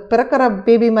அது பிறக்கிற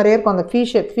பேபி மாதிரியே இருக்கும். அந்த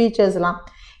ஃபீச்சர்ஸ்லாம்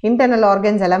இன்டர்னல்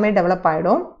ஆர்கன்ஸ் எல்லாமே டெவலப்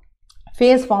ஆகிடும்.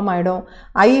 ஃபேஸ் ஃபார்ம் ஆகிடும்.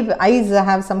 Ice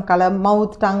have some colour,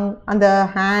 mouth, tongue, அந்த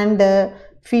ஹேண்டு,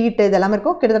 ஃபீட்டு இதெல்லாமே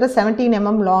இருக்கும். கிட்டத்தட்ட 17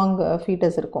 mm லாங்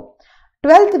ஃபீட்டஸ் இருக்கும்.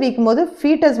 12th வீக் போது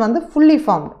ஃபீட்டஸ் வந்து ஃபுல்லி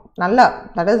ஃபார்ம்டு. நல்லா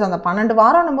தட் இஸ் அந்த 12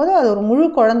 வாரம் போது அது ஒரு முழு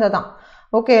குழந்தை தான்.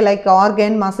 Okay, like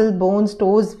organ, muscle, bones,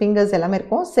 dose, fingers எல்லாமே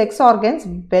இருக்கும். Sex organs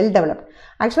well developed.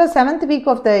 ஆக்சுவலாக 7th வீக்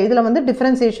ஆஃப் த இதில் வந்து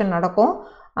டிஃப்ரென்சியேஷன் நடக்கும்.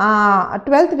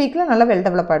 12th வீக்கில் நல்லா வெல்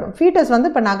டெவலப் ஆகிடும். ஃபீட்டஸ் வந்து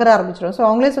இப்போ நகர ஆரம்பிச்சிடும். ஸோ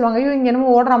அவங்களே சொல்லுவாங்க, ஐயோ இங்கே என்னமோ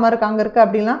ஓடுற மாதிரி இருக்குது, அங்கே இருக்குது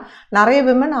அப்படின்லாம். நிறைய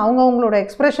விமன் அவங்கவுங்களோட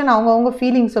எக்ஸ்ப்ரெஷன், அவங்கவுங்க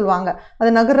ஃபீலிங் சொல்லுவாங்க. அது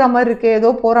நகர்ற மாதிரி இருக்குது, ஏதோ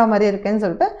போகிற மாதிரி இருக்குன்னு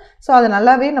சொல்லிட்டு. ஸோ அது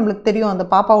நல்லாவே நம்மளுக்கு தெரியும், அந்த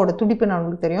பாப்பாவோட துடிப்பு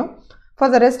நம்மளுக்கு தெரியும்.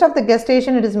 For the rest of the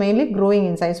gestation it is mainly growing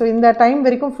inside. So இந்த டைம்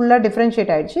வரைக்கும் ஃபுல்லாக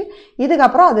டிஃப்ரென்ஷியேட் ஆகிடுச்சு.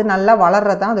 இதுக்கப்புறம் அது நல்லா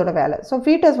வளர்றது தான் அதோட வேலை. ஸோ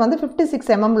ஃபீட்டஸ் வந்து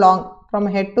 56 mm long from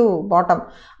head to bottom.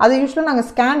 அது யூஸ்வலாக நாங்கள்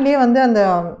ஸ்கேன்லேயே வந்து அந்த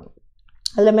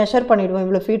அதில் மெஷர் பண்ணிவிடுவோம்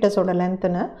இவ்வளோ ஃபீட்டஸோட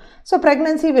லென்த்துன்னு. So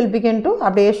pregnancy will begin to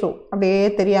அப்படியே அப்படியே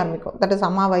தெரிய ஆரம்பிக்கும். தட் இஸ்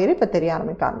அம்மா வயிறு இப்போ தெரிய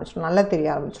ஆரம்பிச்சிடும், நல்லா தெரிய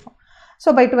ஆரம்பிச்சிடும்.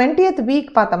 ஸோ பை 20th வீக்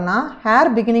பார்த்தோம்னா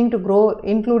hair beginning to grow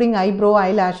including eyebrow, I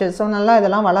lashes. So நல்லா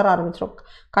இதெல்லாம் வளர ஆரம்பிச்சிடும்.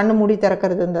 கண்ணு மூடி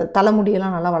திறக்கிறது, இந்த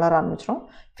தலைமுடியெல்லாம் நல்லா வளர ஆரம்பிச்சிடும்.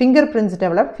 Finger prints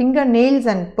develop, finger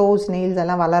nails and dose nails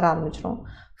எல்லாம் வளர ஆரம்பிச்சிடும்.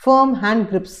 ஃபேர்ம் ஹேண்ட்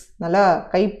கிரிப்ஸ், நல்லா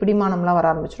கைப்பிடிமானம்லாம் வர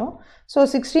ஆரம்பிச்சிடும். So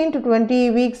 16 to 20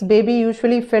 weeks baby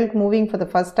usually felt moving for the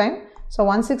first time. So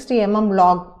 160 mm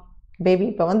long baby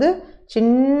இப்போ வந்து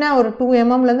சின்ன ஒரு 2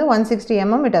 mmலேருந்து 160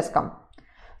 mm it has come.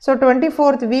 So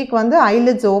 24th week வந்து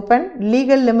eyelids open,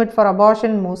 legal limit for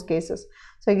abortion in most cases.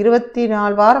 So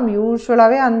 24 வாரம்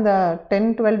யூஸ்வலாகவே அந்த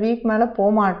 10-12 week மேலே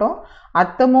போகமாட்டோம்.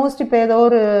 At the most இப்போ ஏதோ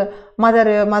ஒரு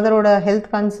மதரோட health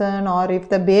concern R if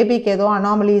the பேபிக்கு ஏதோ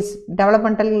அனாமலிஸ்,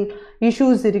 டெவலப்மெண்டல்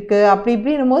இஷ்யூஸ் இருக்குது அப்படி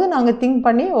இப்படின்னும் போது நாங்கள் திங்க்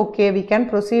பண்ணி okay we can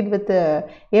proceed with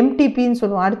எம்டிபின்னு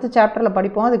சொல்லுவோம். அடுத்த சாப்டரில்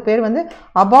படிப்போம். அதுக்கு பேர் வந்து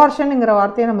அபார்ஷனுங்கிற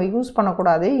வார்த்தையை நம்ம யூஸ்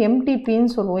பண்ணக்கூடாது,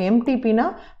 எம்டிபின்னு சொல்லுவோம். எம்டிபினா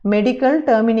மெடிக்கல்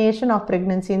டெர்மினேஷன் ஆஃப்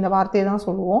ப்ரெக்னன்சி, இந்த வார்த்தையை தான்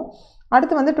சொல்லுவோம்.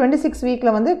 அடுத்து வந்து 26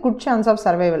 வீக்கில் வந்து குட் சான்ஸ் ஆஃப்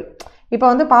சர்வைவல். இப்போ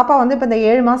வந்து பாப்பா வந்து இப்போ இந்த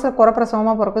 7 மாதம்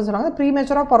குறப்பிரசவமாக பிறக்குன்னு சொல்லுவாங்க.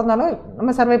 ப்ரீமெச்சூராக பிறந்தாலும்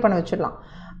நம்ம சர்வை பண்ண வச்சிடலாம்.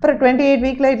 அப்புறம் 28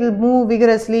 வீக்கில் இட் வில் மூவ்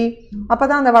விகரஸ்லி. அப்போ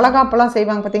தான் அந்த வளகாப்பெல்லாம்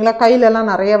செய்வாங்க பார்த்தீங்களா,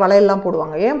 கையிலலாம் நிறைய வளையல்லாம்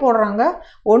போடுவாங்க. ஏன் போடுறாங்க?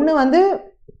 ஒன்று வந்து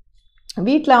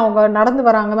வீட்டில் அவங்க நடந்து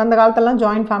வராங்க, அந்த காலத்திலலாம்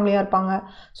ஜாயின்ட் ஃபேமிலியாக இருப்பாங்க.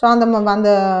 ஸோ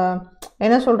அந்த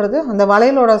என்ன சொல்கிறது, அந்த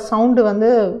வளையலோட சவுண்டு வந்து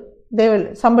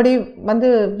சம்படி வந்து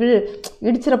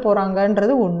இடிச்சிட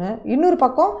போகிறாங்கன்றது ஒன்று. இன்னொரு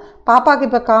பக்கம் பாப்பாவுக்கு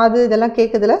இப்போ காது இதெல்லாம்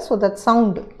கேட்குதுல, so that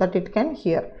sound that it can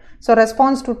hear. So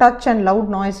response to touch and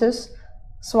loud noises,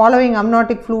 swallowing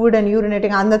அம்னாட்டிக் fluid and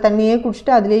urinating, அந்த தண்ணியே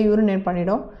குடிச்சிட்டு அதிலே யூரினேட்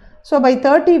பண்ணிடும். ஸோ பை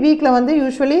 30 வீக்கில் வந்து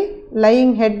யூஸ்வலி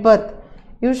லையிங் ஹெட் பர்த்,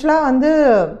 யூஸ்வலாக வந்து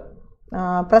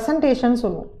ப்ரெசன்டேஷன்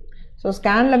சொல்லுவோம். ஸோ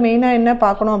ஸ்கேனில் மெயினாக என்ன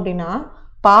பார்க்கணும் அப்படின்னா,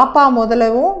 பாப்பா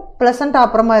முதலவும் ப்ளசண்ட்டாக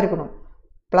அப்புறமா இருக்கணும்.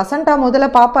 ப்ளசண்ட்டாக முதல்ல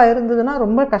பாப்பா இருந்ததுன்னா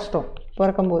ரொம்ப கஷ்டம்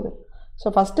பிறக்கும்போது. ஸோ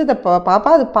ஃபஸ்ட்டு இந்த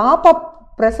பாப்பா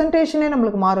ப்ரெசன்டேஷனே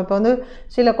நம்மளுக்கு மாறும். இப்போ வந்து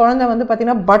சில குழந்தை வந்து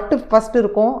பார்த்திங்கன்னா பட்டு ஃபஸ்ட்டு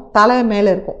இருக்கும், தலை மேலே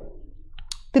இருக்கும்,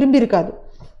 திரும்பி இருக்காது.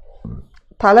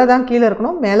 தலை தான் கீழே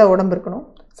இருக்கணும், மேலே உடம்பு இருக்கணும்.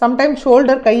 சம்டைம்ஸ்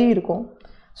ஷோல்டர், கை இருக்கும்.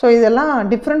 ஸோ இதெல்லாம்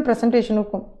டிஃப்ரெண்ட் ப்ரெசன்டேஷன்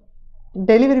இருக்கும்.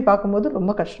 டெலிவரி பார்க்கும்போது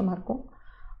ரொம்ப கஷ்டமாக இருக்கும்.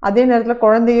 அதே நேரத்தில்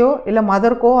குழந்தையோ இல்லை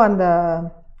மதருக்கோ அந்த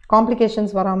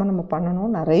காம்ப்ளிகேஷன்ஸ் வராமல் நம்ம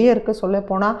பண்ணணும். நிறைய இருக்குது, சொல்ல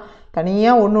போனால்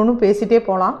தனியாக ஒன்று பேசிகிட்டே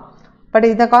போகலாம். பட்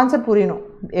இந்த கான்செப்ட் புரியணும்.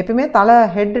 எப்பவுமே தலை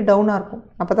ஹெட் டவுனாக இருக்கும்.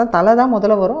 அப்போ தான் தலை தான்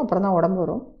முதல்ல வரும், அப்புறம் தான் உடம்பு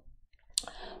வரும்.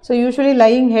 So usually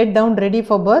lying head down ready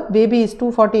for birth. Baby is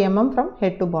 240 mm from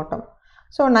head to bottom.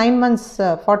 So 9 months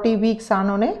 40 weeks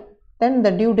ஆனோடனே தென்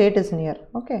த due date is near.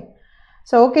 Okay,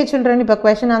 so okay children, இப்போ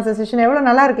கொஷின் ஆன்சர் செஷன் எவ்வளோ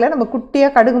நல்லா இருக்குல்ல. நம்ம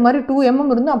குட்டியாக கடுகு மாதிரி 2 mm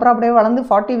இருந்து அப்புறம் அப்படியே வளர்ந்து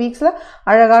 40 வீக்ஸில்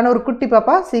அழகான ஒரு குட்டி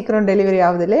பாப்பா சீக்கிரம் டெலிவரி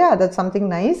ஆகுது இல்லையா? அது சம்திங்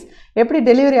நைஸ். எப்படி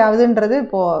டெலிவரி ஆகுதுன்றது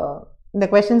இப்போது இந்த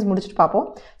questions முடிச்சிட்டு பாப்போம்.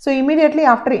 So immediately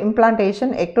after implantation,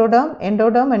 ectoderm,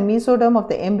 endoderm and mesoderm of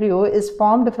the embryo is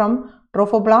formed from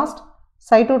trophoblast,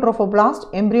 cytotrophoblast,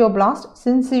 embryoblast,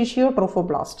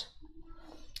 syncytiotrophoblast.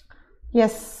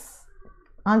 Yes,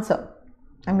 answer.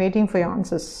 I'm waiting for your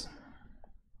answers.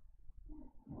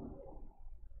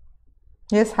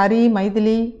 Yes, Hari,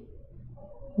 Maithili,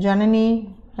 Janani,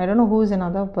 I don't know who is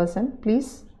another person.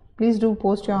 Please do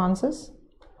post your answers.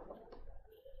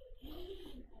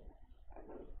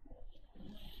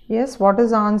 Yes, what is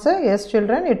the answer? Yes,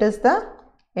 children, it is the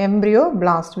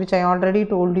embryoblast, which I already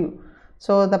told you.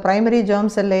 So the primary germ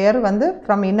cell layer vandu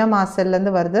from inner mass cell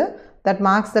landu varudhu, that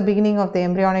marks the beginning of the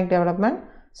embryonic development.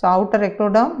 So outer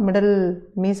ectoderm, middle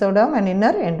mesoderm and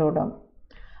inner endoderm.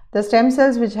 The stem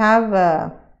cells which have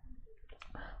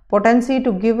potency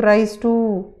to give rise to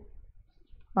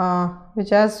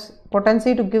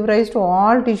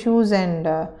all tissues and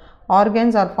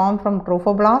organs are formed from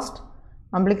trophoblast,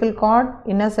 umbilical cord,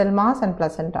 inner cell mass and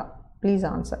placenta. Please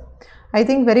answer. I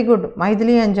think very good.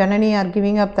 Maithili and Janani are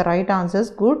giving up the right answers.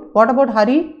 Good. What about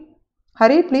Hari?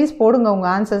 Hari, please போடுங்க உங்க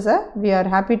answers. We are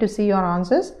happy to see your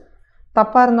answers.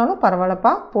 தப்பா இருந்தாலும்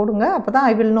பரவாயில்லப்பா போடுங்க, அப்பதான்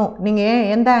I will know நீங்க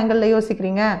எந்த angle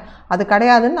யோசிக்கிறீங்க அது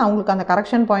கிடையாதுன்னு நான் உங்களுக்கு அந்த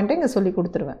கரெக்ஷன் பாயிண்ட்டை இங்க சொல்லி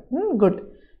கொடுத்துருவேன். குட்.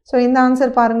 ஸோ இந்த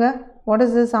ஆன்சர் பாருங்க. What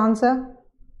is this answer?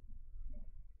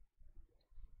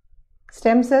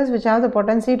 Stem cells which have the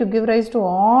potency to give rise to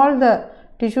all the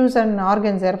tissues and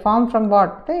organs are formed from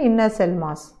what? The inner cell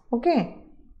mass. Okay,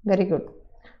 very good.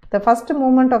 The first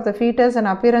movement of the fetus and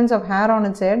appearance of hair on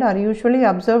its head are usually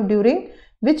observed during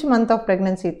which month of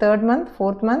pregnancy? 3rd month,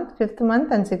 4th month, 5th month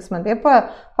and 6th month. எப்போ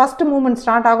first movement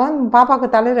start ஆகும்? பாப்பாக்கு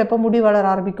தலையில் எப்போ முடி வளர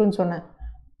ஆரம்பிக்கும்னு சொன்னேன்.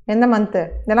 எந்த month?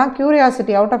 இதெல்லாம்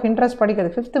கியூரியாசிட்டி அவுட் ஆஃப் இன்ட்ரெஸ்ட்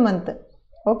படிக்கிறது. 5th month.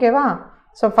 ஓகேவா?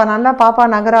 ஸோ இப்போ நல்லா பாப்பா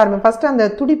நகர ஆரம்பிக்கும். ஃபஸ்ட்டு அந்த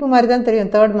துடிப்பு மாதிரி தான்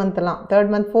தெரியும் 3rd மந்த்லாம். 3rd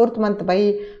month, 4th month by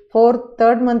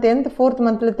 3rd month எந்த 4th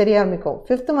மந்தில் தெரிய ஆரம்பிக்கும்.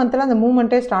 5th மந்தில் அந்த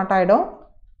மூமெண்ட்டே ஸ்டார்ட் ஆகிடும்,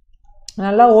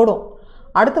 நல்லா ஓடும்.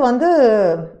 அடுத்து வந்து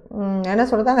என்ன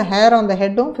சொல்கிறது, அந்த hair on the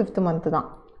ஹெட்டும் 5th month தான்.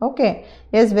 Okay,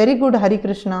 yes, very good, Hari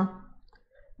Krishna.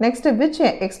 Next, which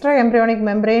extra embryonic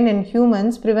membrane in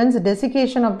humans prevents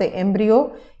desiccation of the embryo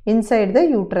inside the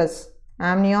uterus?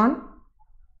 Amnion,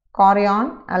 chorion,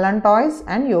 allantois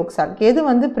and yolk sac. எது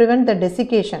வந்து prevent the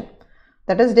desiccation?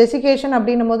 That is desiccation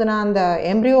அப்படின்னும்போது நான் அந்த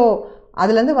embryo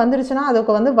அதுலேருந்து வந்துடுச்சுன்னா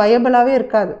அதுக்கு வந்து வயபிளாகவே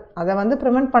இருக்காது. அதை வந்து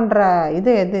ப்ரிவெண்ட் பண்ணுற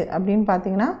இது எது அப்படின்னு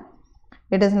பார்த்தீங்கன்னா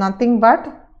it is nothing but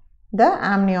the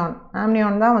amnion.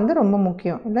 Amnion தான் வந்து ரொம்ப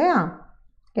முக்கியம் இல்லையா?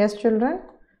 Yes, children.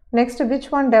 Next, which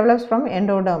one develops from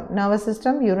endoderm? Nervous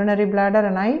system, urinary bladder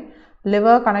and eye,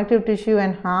 liver, connective tissue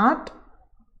and heart,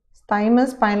 thymus,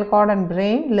 spinal cord and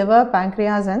brain, liver,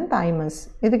 pancreas and thymus.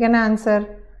 இதுக்கு என்ன answer?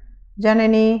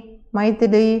 Janani,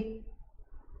 Maithili,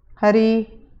 Hari,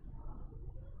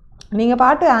 நீங்கள்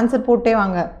பாட்டு answer போட்டே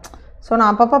வாங்க. ஸோ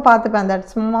நான் அப்பப்போ பார்த்துப்பேன். That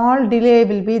small delay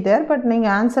will be there, but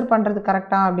நீங்கள் ஆன்சர் பண்ணுறது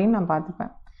கரெக்டாக அப்படின்னு நான்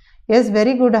பார்த்துப்பேன். S,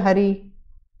 very good Hari,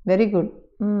 very good.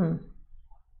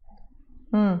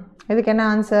 இதுக்கு என்ன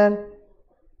answer?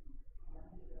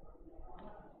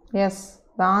 S,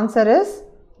 the answer is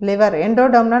liver.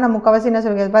 எண்டோடர்ம்னா நம்ம முக்கால்வாசி என்ன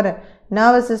சொல்கிறது பாரு,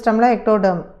 நர்வஸ் சிஸ்டமில்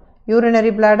எக்டோடர்ம்,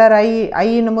 யூரினரி பிளாடர்,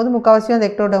 ஐன்னும் போது முக்கால்வாசியும் அந்த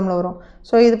எக்டோடர்மில் வரும்.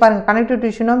 ஸோ இது பாருங்கள், கனெக்டிவ்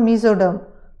டிஷ்யூனா மீசோடர்ம்,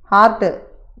 ஹார்ட்டு,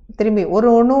 திரும்பி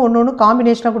ஒன்று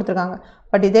காம்பினேஷனாக கொடுத்துருக்காங்க.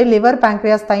 பட் இதே லிவர்,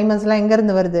 பேங்க்ரியாஸ், தைமஸ்லாம்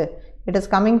எங்கேருந்து வருது? It is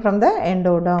coming from the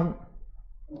endoderm.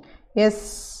 S,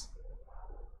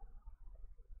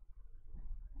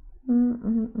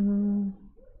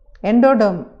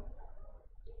 endoderm.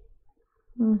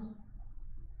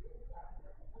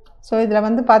 So இதில்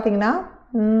வந்து பார்த்தீங்கன்னா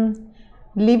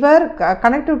லிவர்,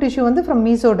 கனெக்டிவ் டிஷ்யூ வந்து ஃப்ரம்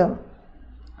மீசோடர்ம்,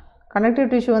 கனெக்டிவ்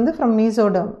டிஷ்யூ வந்து from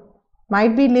mesoderm,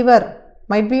 might be liver,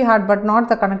 might be heart but not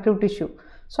the connective tissue.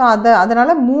 So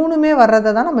அதனால் மூணுமே வர்றதை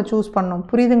தான் நம்ம சூஸ் பண்ணோம்.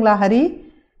 புரியுதுங்களா ஹரி?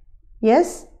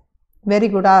 எஸ், வெரி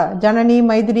குட்டா. Janani,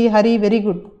 Maithili, Hari, very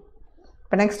good.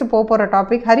 இப்போ நெக்ஸ்ட்டு போகிற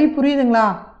டாபிக் ஹரி, புரியுதுங்களா?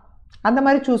 அந்த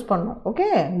மாதிரி சூஸ் பண்ணோம். Okay,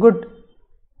 good.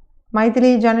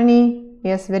 Maithili, Janani,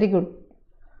 S, very good.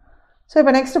 So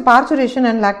இப்போ நெக்ஸ்ட்டு பார்ச்சுரேஷன்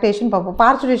அண்ட் லாக்டேஷன் பார்ப்போம்.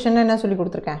 பார்ச்சுரேஷன் என்ன சொல்லி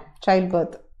கொடுத்துருக்கேன்? Child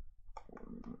birth.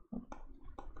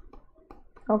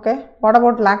 Okay, what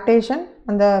about lactation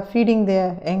and the feeding the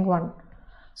young one?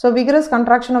 So vigorous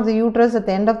contraction of the uterus at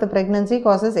the end of the pregnancy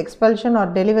causes expulsion or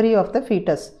delivery of the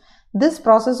fetus. This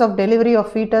process of delivery of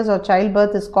fetus or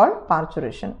childbirth is called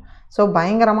parturition. So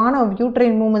பயங்கரமான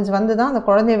uterine movements வந்து தான் அந்த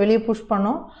குழந்தையை வெளியே push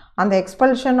பண்ணும். அந்த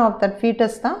expulsion of that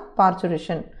fetus தான்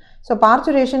parturition. So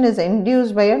parturition is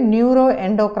induced by a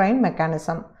neuroendocrine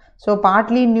mechanism. So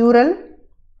partly neural,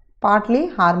 partly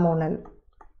hormonal.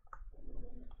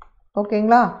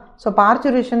 ஓகேங்களா? ஸோ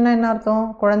பார்ச்சுரேஷன்னா என்ன அர்த்தம்?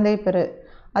 குழந்தை பெரு.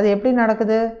 அது எப்படி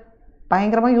நடக்குது?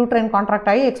 பயங்கரமாக யூட்ரைன் கான்ட்ராக்ட்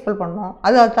ஆகி எக்ஸ்பெல் பண்ணணும்.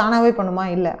 அது தானாகவே பண்ணுமா?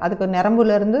 இல்லை, அதுக்கு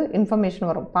நரம்புலேருந்து இன்ஃபர்மேஷன்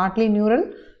வரும், partly neural,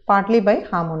 partly by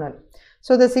hormonal.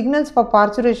 So the signals for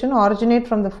parturition originate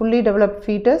from the fully developed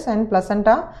fetus and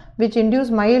placenta, which induce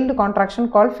mild contraction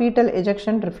called fetal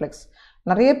ejection reflex.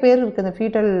 நிறைய பேர் இருக்குது இந்த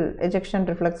fetal ejection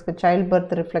reflexக்கு, child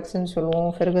birth reflexன்னு சொல்லுவோம்,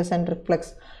 Ferguson reflex,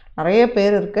 நிறைய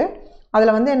பேர் இருக்குது.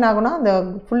 அதில் வந்து என்ன ஆகுனா, அந்த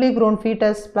fully grown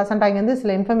fetus placenta இங்கேருந்து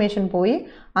சில இன்ஃபர்மேஷன் போய்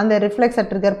அந்த ரிஃப்ளெக்ஸை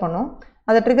ட்ரிகர் பண்ணும்.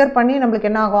 அதை ட்ரிகர் பண்ணி நம்மளுக்கு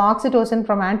என்ன ஆகும், oxytocin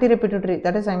from anterior pituitary,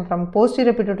 that is from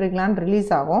posterior pituitary gland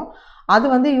release ஆகும். அது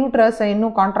வந்து யூட்ரஸை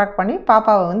இன்னும் கான்ட்ராக்ட் பண்ணி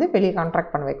பாப்பாவை வந்து வெளியே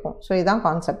கான்ட்ராக்ட் பண்ண வைக்கும். ஸோ இதுதான்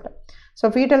concept. So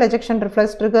fetal ejection reflex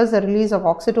triggers the release of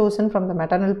oxytocin from the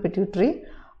maternal pituitary.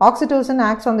 Oxytocin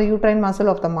acts on the uterine muscle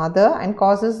of the mother and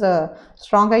causes a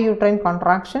stronger uterine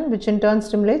contraction, which in turn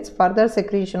stimulates further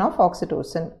secretion of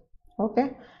oxytocin. Okay,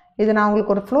 இது நான்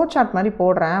உங்களுக்கு ஒரு flow chart மாதிரி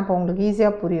போடுறேன், அப்போ உங்களுக்கு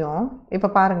ஈஸியாக புரியும். இப்போ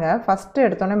பாருங்கள், ஃபஸ்ட்டு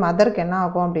எடுத்தோடனே மதருக்கு என்ன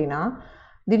ஆகும் அப்படின்னா,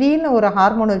 திடீர்னு ஒரு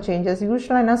ஹார்மோனல் சேஞ்சஸ்.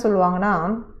 யூஸ்வலாக என்ன சொல்லுவாங்கன்னா,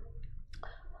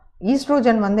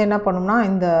 ஈஸ்ட்ரோஜன் வந்து என்ன பண்ணும்னா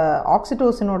இந்த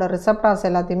ஆக்சிடோசினோட ரிசப்டார்ஸ்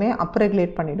எல்லாத்தையுமே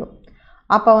அப்ரெகுலேட் பண்ணிவிடும்.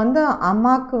 அப்போ வந்து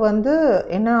அம்மாவுக்கு வந்து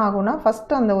என்ன ஆகும்னா,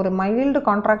 ஃபஸ்ட்டு அந்த ஒரு mild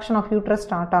contraction of uterus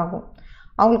start ஆகும்.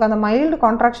 அவங்களுக்கு அந்த மைல்டு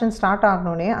கான்ட்ராக்ஷன் ஸ்டார்ட்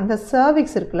ஆகணுன்னே அந்த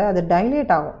சர்விக்ஸ் இருக்குல்ல, அது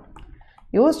டைலேட் ஆகும்.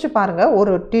 யோசிச்சு பாருங்கள்,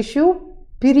 ஒரு டிஷ்யூ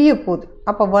பிரிய போகுது,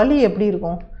 அப்போ வலி எப்படி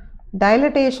இருக்கும்?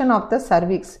 டைலட்டேஷன் ஆஃப் த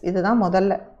சர்விக்ஸ், இதுதான்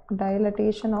முதல்ல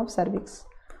டைலட்டேஷன் ஆஃப் சர்விக்ஸ்.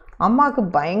 அம்மாவுக்கு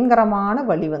பயங்கரமான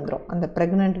வலி வந்துடும் அந்த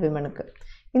ப்ரெக்னென்ட் விமனுக்கு.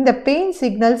 இந்த பெயின்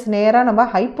சிக்னல்ஸ் நேராக நம்ம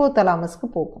ஹைப்போதலாமஸ்க்கு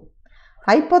போகும்.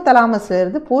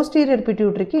 ஹைப்போதலாமஸ்லேருந்து போஸ்டீரியர்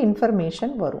பிட்யூட்ரிக்கு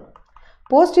இன்ஃபர்மேஷன் வரும்.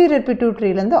 போஸ்டீரியர்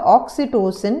பிட்யூட்ரியிலேருந்து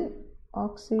ஆக்சிடோசின்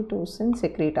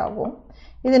செக்ரேட் ஆகும்.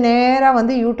 இது நேராக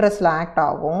வந்து யூட்ரஸில் ஆக்ட்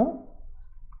ஆகும்.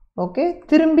 ஓகே,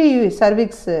 திரும்பி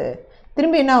சர்விக்ஸ்,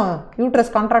 திரும்பி என்ன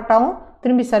யூட்ரஸ் கான்ட்ராக்ட் ஆகும்,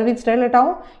 திரும்பி சர்விக்ஸ் டைலேட்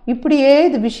ஆகும். இப்படியே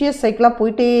இது விஷியஸ் சைக்கிளாக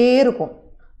போயிட்டே இருக்கும்.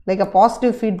 லைக் அ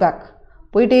பாசிட்டிவ் ஃபீட்பேக்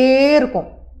போயிட்டே இருக்கும்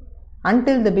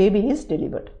until the baby is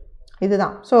delivered.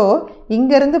 இதுதான். ஸோ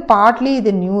இங்கேருந்து பார்ட்லி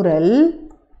இது நியூரல்,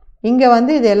 இங்கே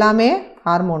வந்து இது எல்லாமே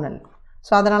ஹார்மோனல்.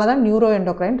 ஸோ அதனால தான் நியூரோ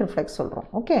எண்டோக்ரைன் ரிஃப்ளெக்ஸ் சொல்கிறோம்.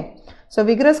 Okay, so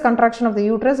vigorous contraction of the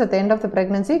uterus at the end of the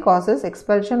pregnancy causes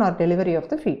expulsion or delivery of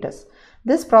the fetus.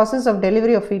 This process of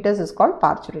delivery of fetus is called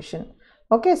parturition.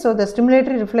 Okay, so the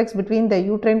stimulatory reflex between the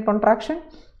uterine contraction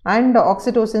and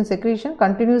oxytocin secretion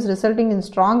continues, resulting in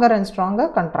stronger and stronger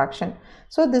contraction.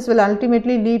 So this will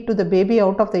ultimately lead to the baby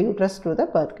out of the uterus through the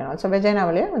birth canal. So vagina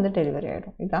valiya வந்து delivery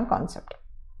ஆகிடும். இதுதான் concept.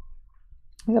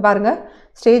 இங்கே பாருங்கள்,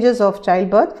 stages of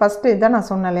child birth. First இதான் நான்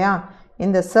சொன்னேன் இல்லையா,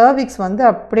 இந்த சர்விக்ஸ் வந்து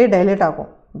அப்படியே டைலேட்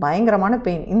ஆகும், பயங்கரமான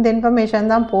பெயின். இந்த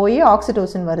இன்ஃபர்மேஷன் தான் போய்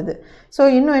ஆக்சிடோசின் வருது. ஸோ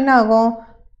இன்னும் என்ன ஆகும்,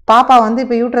 பாப்பா வந்து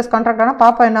இப்போ யூட்ரஸ் கான்ட்ராக்ட் ஆனால்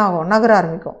பாப்பா என்ன ஆகும், நகர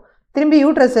ஆரம்பிக்கும். திரும்பி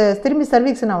யூட்ரஸ், திரும்பி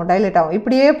சர்விக்ஸ் ஆகும், டைலேட் ஆகும்.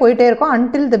 இப்படியே போயிட்டே இருக்கும்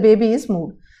until the baby is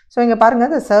moved. So இங்கே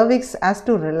பாருங்கள், the cervix has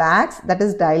to relax, that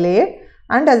is dilate,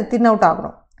 and அது தின் அவுட்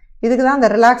ஆகணும். இதுக்கு தான் அந்த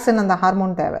ரிலாக்ஸன் அந்த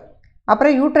ஹார்மோன் தேவை.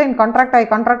 அப்புறம் யூட்ரைன்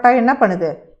கான்ட்ராக்ட் ஆகி என்ன பண்ணுது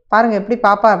பாருங்கள், எப்படி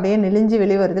பாப்பா அப்படியே நெளிஞ்சு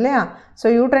வெளியே வருது இல்லையா. So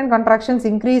uterine contractions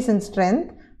increase in strength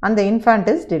and the infant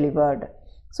is delivered.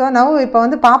 So now இப்போ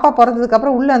வந்து பாப்பா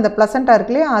பிறந்ததுக்கப்புறம் உள்ளே அந்த பிளசண்டா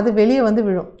இருக்கு இல்லையா, அது வெளியே வந்து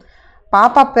விழும்.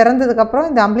 பாப்பா பிறந்ததுக்கப்புறம்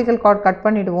இந்த அம்பிளிக்கல் கார்ட் கட்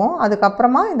பண்ணிவிடுவோம்,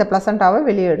 அதுக்கப்புறமா இந்த பிளசண்டாவை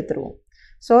வெளியே எடுத்துருவோம்.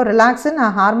 So ரிலாக்ஸின் a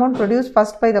hormone produced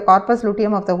first by the corpus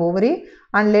luteum of the ovary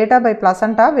and later by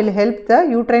placenta will help the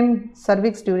uterine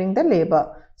cervix during the labor.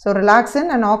 So relaxin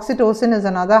and oxytocin is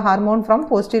another hormone from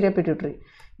posterior pituitary.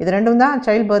 இது ரெண்டும் தான்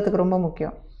child பர்த்துக்கு ரொம்ப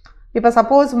முக்கியம். இப்போ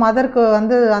suppose மதருக்கு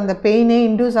வந்து அந்த பெயினே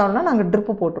induce ஆகணும்னா நாங்கள்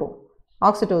ட்ரிப்பு போட்டுருவோம்,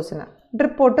 ஆக்சிடோசினை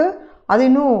ட்ரிப் போட்டு அது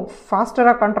இன்னும்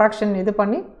ஃபாஸ்டராக கன்ட்ராக்ஷன் இது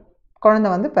பண்ணி குழந்தை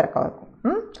வந்து பிறக்க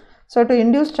வைக்கும். So to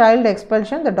induce child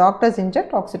expulsion the doctors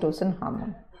inject oxytocin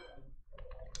hormone.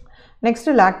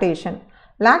 Next lactation.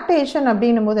 Lactation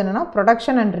அப்படின்னும் போது என்னென்னா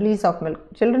production and release of milk.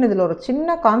 Children இதில் ஒரு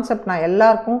சின்ன கான்செப்ட் நான்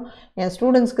எல்லாருக்கும் என்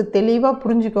ஸ்டூடெண்ட்ஸ்க்கு தெளிவாக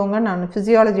புரிஞ்சுக்கோங்க, நான்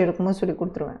ஃபிசியாலஜி எடுக்கும்போது சொல்லி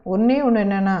கொடுத்துருவேன். ஒன்று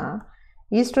என்னென்னா,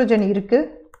 ஈஸ்ட்ரோஜன் இருக்குது,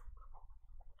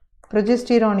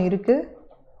 ப்ரொஜெஸ்டிரான் இருக்குது,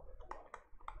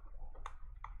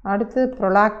 அடுத்து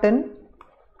ப்ரொலாக்டின்,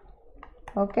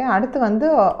 ஓகே, அடுத்து வந்து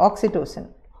ஆக்சிடோசின்.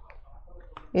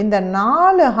 இந்த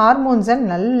 4 ஹார்மோன்ஸை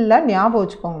நல்லா ஞாபகம்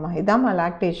வச்சுக்கோங்கம்மா, இதாம்மா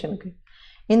லாக்டேஷனுக்கு.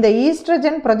 இந்த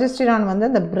ஈஸ்ட்ரஜன் ப்ரொஜெஸ்டிரான் வந்து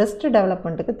இந்த பிரெஸ்ட்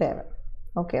டெவலப்மெண்ட்டுக்கு தேவை,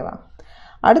 ஓகேவா.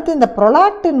 அடுத்து இந்த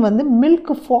ப்ரொலாக்டின் வந்து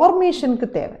மில்க் ஃபார்மேஷனுக்கு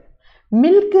தேவை.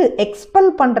 மில்க்கு எக்ஸ்பெல்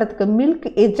பண்ணுறதுக்கு, மில்க்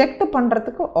எஜெக்ட்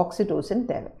பண்ணுறதுக்கு ஆக்சிடோசின்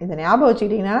தேவை. இதை ஞாபகம்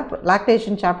வச்சுக்கிட்டிங்கன்னா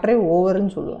லாக்டேஷன் சாப்டரே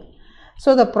ஓவர்னு சொல்லுவேன்.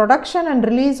 So the production and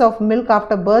release of milk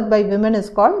after birth by women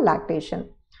is called lactation.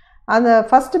 And the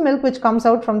first milk which comes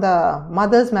out from the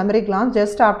mother's mammary gland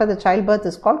just after the childbirth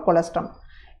is called colostrum.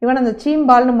 Even அந்த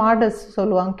சீம்பால்னு மாடு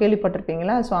சொல்லுவாங்க,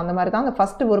 கேள்விப்பட்டிருப்பீங்களா? So அந்த மாதிரி தான் அந்த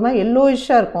first ஒரு மாதிரி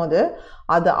எல்லோயிஷாக இருக்கும்.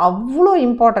 அது அவ்வளோ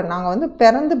இம்பார்ட்டன்ட். நாங்கள் வந்து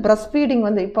பிறந்து பிரஸ்ட் ஃபீடிங்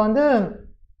வந்து இப்போ வந்து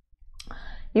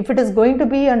if it is going to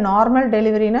be a normal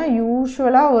delivery na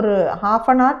usually ஒரு half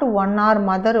an hour to 1 hour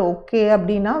mother okay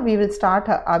அப்படின்னா we will start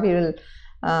we will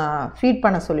feed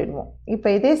பண்ண சொல்லிடுவோம். இப்போ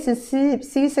இதே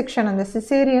C section அந்த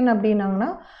சிசேரியன் அப்படின்னாங்கன்னா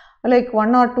like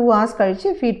 1 or 2 hours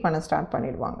கழிச்சு ஃபீட் பண்ண start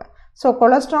பண்ணிடுவாங்க. So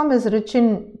colostrum is rich in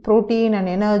protein and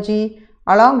energy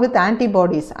along with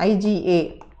antibodies IgA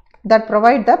that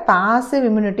provide the passive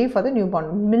immunity for the newborn.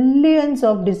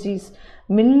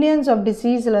 Millions of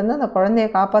டிசீஸ்லேருந்து அந்த குழந்தைய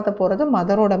காப்பாற்ற போகிறது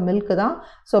மதரோட மில்க்கு தான்.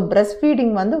 So breast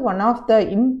feeding வந்து one of the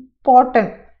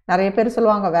important. நிறைய பேர்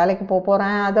சொல்லுவாங்க வேலைக்கு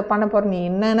போகிறேன் அதை பண்ண போகிறேன், நீ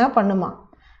என்னென்ன பண்ணுமா.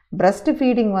 பிரெஸ்ட்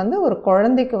ஃபீடிங் வந்து ஒரு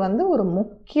குழந்தைக்கு வந்து ஒரு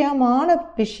முக்கியமான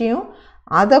விஷயம்.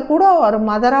 அதை கூட ஒரு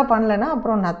மதராக பண்ணலைன்னா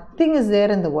அப்புறம் nothing is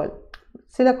there in the world.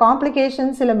 சில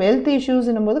காம்ப்ளிகேஷன்ஸ், சில ஹெல்த்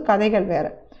இஷ்யூஸ்னும் போது கதைகள்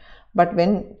வேறு. But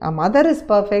when a mother is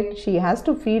perfect she has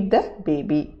to feet the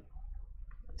baby.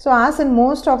 So as in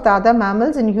most of the other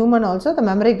mammals, in human also the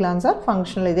mammary glands are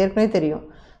functional. இது ஏற்கனவே தெரியும்.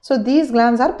 So these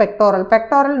glands are pectoral.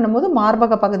 Pectoral என்னும்போது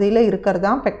மார்பக பகுதியில் இருக்கிறது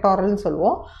தான் pectoralனு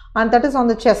சொல்லுவோம். And that is on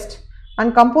the chest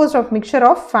and composed of mixture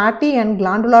of fatty and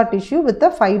glandular tissue with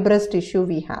the fibrous tissue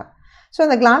we have. So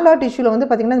இந்த glandular tissueல வந்து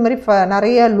பார்த்தீங்கன்னா இந்த மாதிரி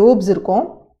நிறைய lobes இருக்கும்.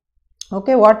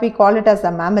 Okay, what we call it as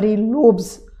the mammary lobes.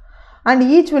 And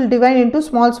each will divide into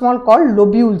small called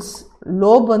lobules.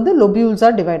 Lobe வந்து lobules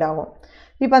ஆ divide ஆகும்.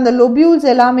 இப்போ அந்த லொபியூல்ஸ்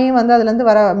எல்லாமே வந்து அதுலேருந்து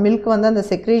வர மில்க் வந்து அந்த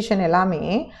செக்ரேஷன் எல்லாமே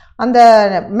அந்த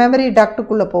மெமரி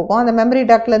டக்டுக்குள்ளே போகும். அந்த மெமரி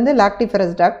டக்ட்லேருந்து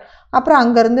லாக்டிஃபரஸ் டக்ட், அப்புறம்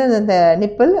அங்கேருந்து இந்த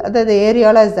நிப்பிள், அதாவது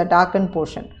ஏரியாவில் is the darken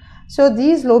portion. So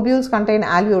these lobules contain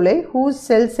alveoli whose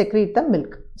cells secrete the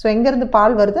milk. So எங்கேருந்து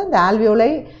பால் வருது? அந்த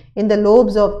ஆல்வியோலை இந்த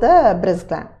லோப்ஸ் of the breast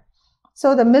gland.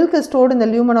 So the milk is stored in the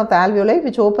லியூமன் of the alveoli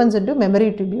which opens into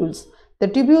memory tubules. The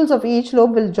tubules of each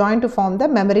lobe will join to form the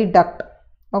memory duct.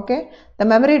 Okay, the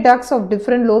memory ducts of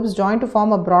different lobes join to form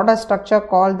a broader structure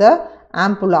called the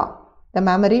ampulla, the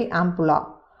memory ampulla.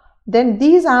 Then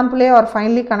these ampullae are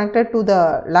finally connected to the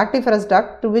lactiferous duct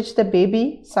to which the baby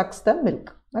sucks the milk.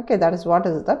 Okay, that is what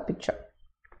is the picture.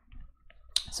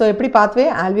 So eppadi pathway?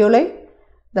 Alveoli,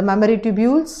 the memory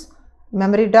tubules,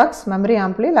 memory ducts, memory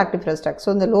ampullae, lactiferous duct.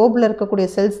 So இந்த லோப்ல இருக்கக்கூடிய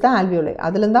cells தான் alveoli.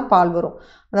 அதிலிருந்து தான் பால் வரும்.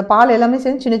 அந்த பால் எல்லாமே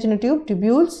சேர்ந்து சின்ன சின்ன tube,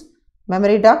 tubules,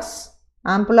 memory ducts,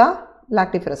 ampulla,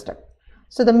 lactiferous duct.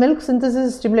 So the milk synthesis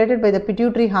is stimulated by the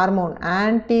pituitary hormone,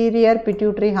 anterior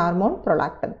pituitary hormone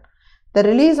prolactin. The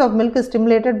release of milk is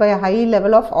stimulated by a high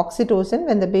level of oxytocin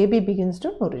when the baby begins to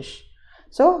nourish.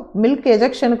 So milk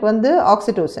ejection ku vandu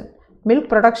oxytocin, milk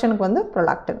production ku vandu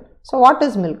prolactin. So what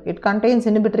is milk? It contains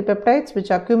inhibitory peptides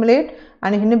which accumulate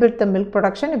and inhibit the milk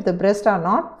production if the breasts are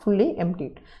not fully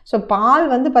emptied. So பால்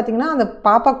வந்து பார்த்தீங்கன்னா அந்த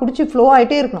பாப்பா குடிச்சு flow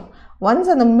ஆகிட்டே இருக்கணும். Once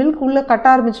அந்த milk உள்ளே கட்ட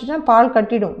ஆரம்பிச்சிச்சுன்னா பால்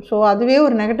கட்டிடும். ஸோ அதுவே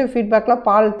ஒரு நெகட்டிவ் ஃபீட்பேக்கில்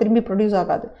பால் திரும்பி ப்ரொடியூஸ்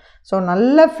ஆகாது. ஸோ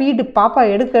நல்ல ஃபீடு பாப்பா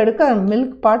எடுக்க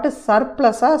மில்க் பாட்டு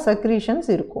சர்ப்ளஸாக செக்ரீஷன்ஸ்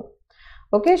இருக்கும்.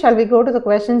 Okay, shall we go to the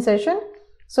question session.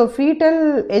 So fetal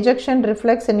ejection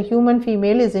reflex in human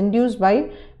female is induced by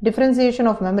differentiation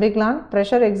of mammary gland,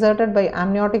 pressure exerted by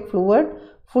amniotic fluid,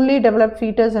 fully developed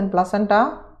fetus and placenta,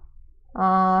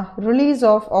 release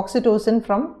of oxytocin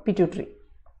from pituitary.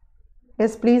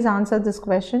 Yes, please answer this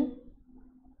question.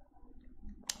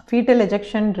 Fetal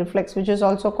ejection reflex, which is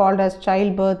also called as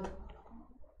childbirth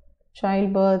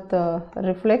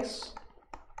reflex.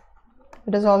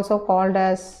 It is also called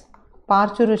as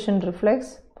parturition reflex.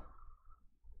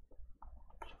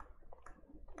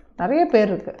 நிறைய பேர்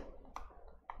இருக்கு.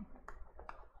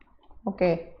 Okay,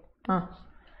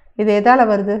 இது எதால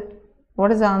வருது?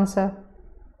 What is the answer?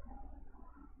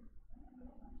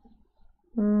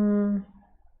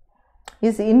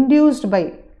 Is induced by.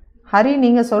 Hari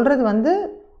நீங்கள் சொல்கிறது வந்து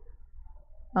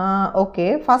okay,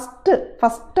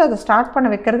 first அதை ஸ்டார்ட்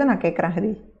பண்ண வைக்கிறத நான் கேட்குறேன்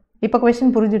ஹரி. இப்போ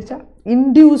கொஸ்டின் புரிஞ்சிடுச்சா?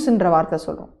 இன்டியூஸ்ன்ற வார்த்தை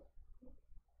சொல்கிறோம்.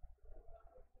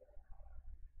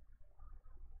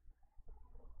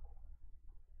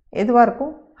 எதுவாக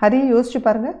இருக்கும்? ஹரி யோசிச்சு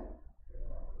பாருங்க.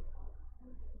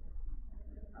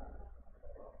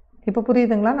 இப்போ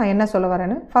புரியுதுங்களா நான் என்ன சொல்ல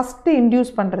வரேன்னு? ஃபஸ்ட்டு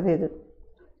இன்டியூஸ் பண்ணுறது எது?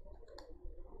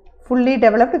 Fully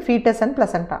developed foetus and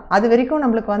பிளசண்டா. அது வரைக்கும்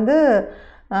நம்மளுக்கு வந்து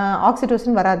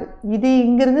ஆக்சிடோசின் வராது. இது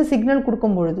இங்கேருந்து சிக்னல்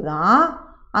கொடுக்கும் பொழுது தான்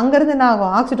அங்கேருந்து என்ன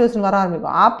ஆகும்? ஆக்சிடோசின் வர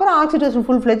ஆரம்பிக்கும். அப்புறம் ஆக்சிடோசின்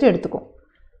ஃபுல் ஃப்ளெஜ் எடுத்துக்கும்.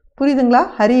 புரியுதுங்களா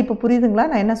ஹரி? இப்போ புரியுதுங்களா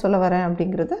நான் என்ன சொல்ல வரேன்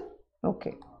அப்படிங்கிறது?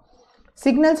 Okay.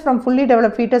 Signals from fully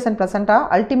developed fetus and placenta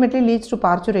ultimately leads to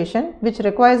parturition, which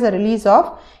requires the release of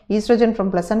estrogen from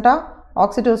placenta,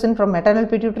 oxytocin from maternal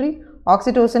pituitary,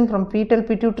 oxytocin from fetal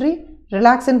pituitary,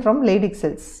 relaxin from Leydig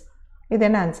cells. இது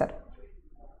என்ன answer?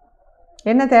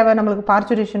 என்ன தேவை நம்மளுக்கு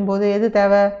parturition போது எது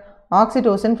தேவை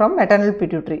oxytocin from maternal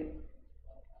pituitary.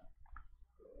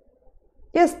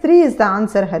 Yes, 3 is the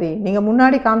answer, Hari. நீங்கள்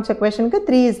முன்னாடி காமிச்ச questionக்கு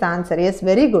 3 is the answer. Yes,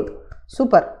 very good.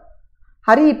 Super.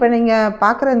 Hari, இப்போ நீங்கள்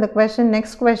பார்க்குற இந்த question,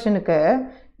 next questionக்கு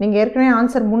நீங்கள் ஏற்கனவே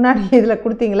ஆன்சர் முன்னாடி இதில்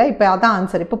கொடுத்தீங்களா, இப்போ அதான்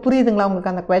ஆன்சர். இப்போ புரியுதுங்களா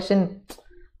உங்களுக்கு அந்த question?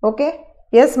 Okay.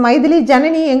 S Maithili.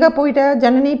 Janani எங்கே போயிட்ட?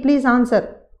 Janani please answer.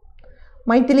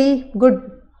 Maithili good.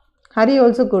 Hari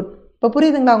also good. இப்போ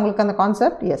புரியுதுங்களா உங்களுக்கு அந்த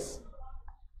concept? S.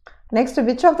 Next,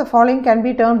 which of the following can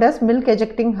be termed as milk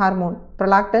ejecting hormone?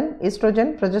 Prolactin, estrogen,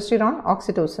 progesterone,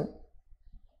 oxytocin.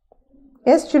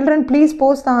 Yes, children, please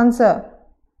post the answer.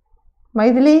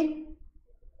 Maithili,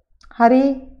 Hari,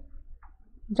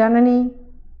 Janani.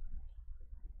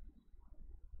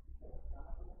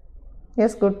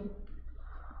 Yes, good.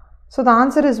 So the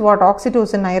answer is what?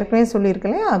 Oxytocin. I ஏற்கனவே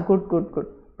சொல்லியிருக்கேன். Good, good, good.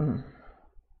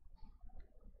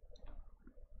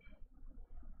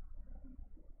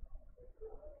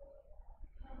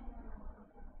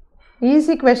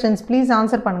 Easy questions, please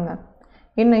answer பண்ணுங்க.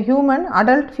 In a human,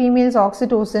 adult female's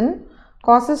oxytocin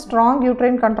causes strong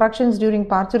uterine contractions during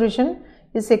parturition,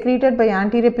 is secreted by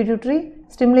anterior pituitary,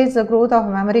 stimulates the growth of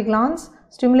mammary glands,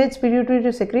 stimulates pituitary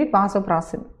to secrete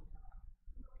vasopressin.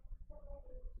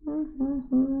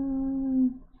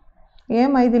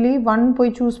 ஏன் மைதிலி 1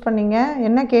 போய் choose பண்ணீங்க?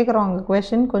 என்ன கேட்குறோம்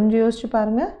question கொஞ்சம் யோசிச்சு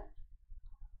பாருங்க.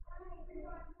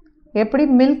 எப்படி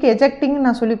மில்க் எஜெக்டிங்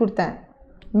நான் சொல்லி கொடுத்தேன்.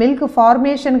 மில்க்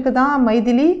ஃபார்மேஷனுக்கு தான்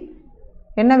மைதிலி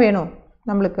என்ன வேணும்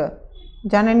நம்மளுக்கு?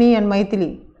 ஜனனி அண்ட் மைதிலி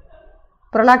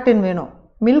ப்ரொலாக்டின் வேணும்.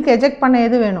 மில்க் எஜெக்ட் பண்ண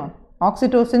எது வேணும்?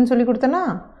 ஆக்சிடோசின் சொல்லி கொடுத்தேன்னா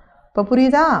இப்போ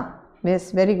புரியுதா? S,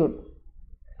 very good.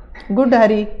 Good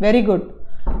Hari, very good.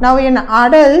 Now in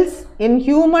adults, in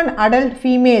human adult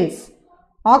females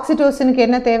ஆக்சிடோசினுக்கு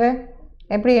என்ன தேவை?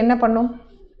 எப்படி என்ன பண்ணும்?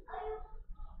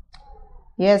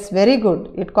 S, very good.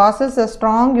 It causes a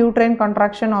strong uterine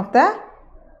contraction of the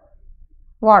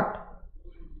what?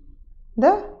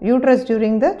 The uterus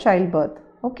during the childbirth.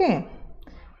 Okay.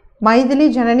 Maithili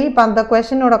Janani, இப்போ அந்த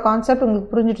கொஷினோட concept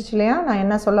உங்களுக்கு புரிஞ்சிடுச்சு இல்லையா நான்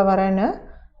என்ன சொல்ல வரேன்னு?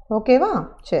 ஓகேவா?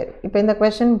 சரி, இப்போ இந்த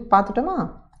question பார்த்துட்டோமா?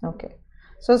 Okay.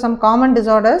 So some common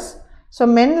disorders.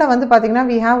 So மென்னில் வந்து பார்த்திங்கன்னா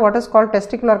we have what is called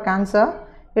testicular cancer.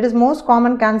 It is most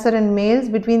common cancer in males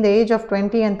between the age of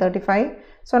 20 and 35.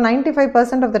 So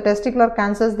 95% of the testicular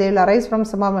cancers, they will arise from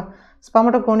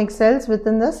spermatogonic cells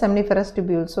within the seminiferous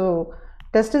tubule. So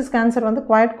testis cancer வந்து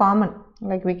quite common,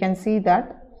 like we can see that.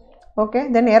 Okay,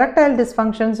 then erectile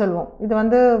dysfunction சொல்லுவோம். இது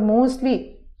வந்து mostly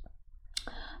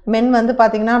மென் வந்து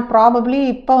பார்த்திங்கன்னா probably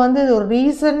இப்போ வந்து ஒரு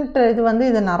recent இது வந்து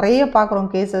இது நிறைய பார்க்குறோம்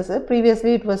cases.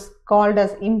 Previously it was called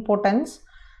as importance.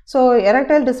 So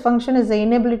erectile dysfunction is the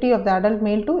inability of the adult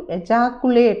male to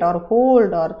ejaculate or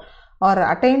hold or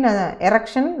attain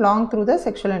erection long through the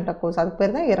sexual intercourse. அதுக்கு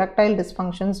பேர் தான் erectile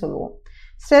dysfunction சொல்லுவோம்.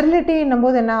 ஸ்டெரிலிட்டின்னும்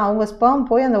போது என்ன, அவங்க sperm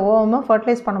போய் அந்த ஓவமை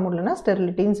fertilise பண்ண முடியலன்னா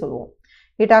ஸ்டெரிலிட்டின்னு சொல்லுவோம்.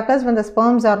 It occurs when the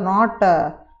sperms are not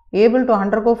able to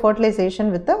undergo fertilization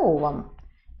with the ovum.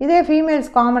 இதே ஃபீமேல்ஸ்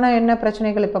காமனாக என்ன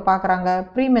பிரச்சனைகள் இப்போ பார்க்குறாங்க?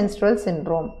 Premenstrual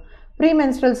syndrome.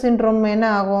 ப்ரீமென்ஸ்ட்ரல் சிண்ட்ரோம் என்ன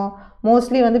ஆகும்?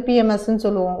 மோஸ்ட்லி வந்து பிஎம்எஸ்ன்னு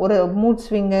சொல்லுவோம். ஒரு மூட்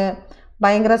ஸ்விங்கு,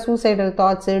 பயங்கர சூசைடல்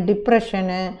தாட்ஸு,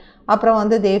 டிப்ரெஷனு, அப்புறம்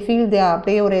வந்து தே ஃபீல் தே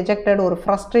அப்படியே ஒரு எஜெக்டட், ஒரு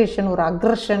ஃப்ரஸ்ட்ரேஷன், ஒரு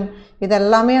அக்ரெஷன்,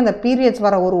 இதெல்லாமே அந்த பீரியட்ஸ்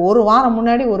வர ஒரு வாரம்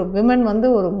முன்னாடி ஒரு விமன் வந்து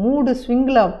ஒரு மூடு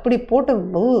ஸ்விங்கில் அப்படி போட்டு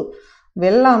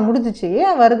வெல்லாம் முடிஞ்சிச்சு.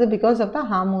 ஏன் வருது? Because of the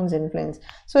hormones influence.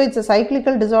 So it's a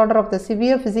cyclical disorder of the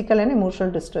severe physical and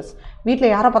emotional distress.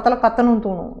 வீட்டில் யாரை பார்த்தாலும் கத்தணும்னு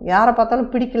தோணும், யாரை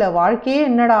பார்த்தாலும் பிடிக்கல, வாழ்க்கையே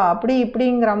என்னடா அப்படி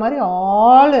இப்படிங்கிற மாதிரி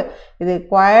ஆல் இது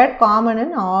quite common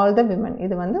in all the women.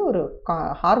 இது வந்து ஒரு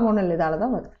ஹார்மோனல் இதால்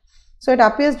தான் வருது. So it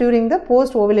appears during the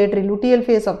post-ovulatory luteal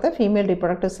phase of the female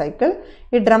reproductive cycle.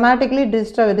 It dramatically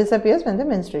disappears when the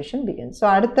menstruation begins. So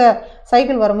அடுத்த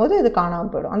சைக்கிள் வரும்போது இது காணாமல்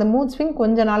போயிடும். அந்த மூட் ஸ்விங்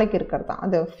கொஞ்ச நாளைக்கு இருக்கிறது தான்,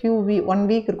 அந்த ஒன்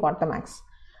வீக் இருக்கும் at the maths.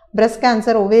 Breast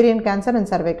cancer, ovarian cancer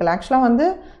and cervical. ஆக்சுவலாக வந்து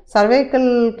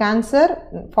cervical cancer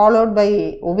followed by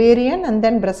ovarian and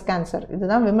then breast cancer.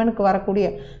 இதுதான் விமனுக்கு வரக்கூடிய.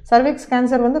 சர்வைக்ஸ்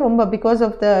கேன்சர் வந்து ரொம்ப because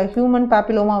of the human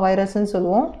papilloma வைரஸ்ன்னு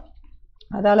சொல்லுவோம்,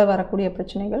 அதால் வரக்கூடிய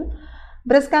பிரச்சனைகள்.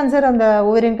 பிரெஸ்ட் கேன்சர், அந்த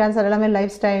ஓவரியன் கேன்சர் எல்லாமே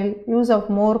life style, use of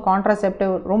more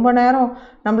contraceptive, ரொம்ப நேரம்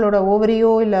நம்மளோட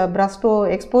ஓவரியோ இல்லை பிரஸ்ட்டோ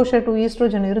எக்ஸ்போஷர் டு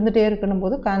ஈஸ்ட்ரோஜன் இருந்துகிட்டே இருக்கணும்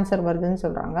போது கேன்சர் வருதுன்னு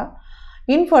சொல்கிறாங்க.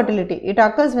 Infertility, it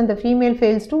occurs when the female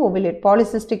fails to ovulate,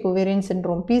 polycystic ovarian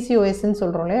syndrome, PCOSன்னு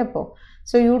சொல்கிறோம் இல்லையா இப்போ.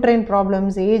 So uterine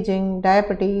problems, ageing,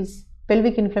 diabetes,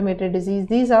 pelvic inflammatory disease,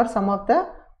 these are some of the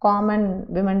common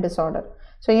women disorder.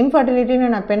 So இன்ஃபர்டிலிட்டின்னு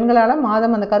நான் பெண்களால்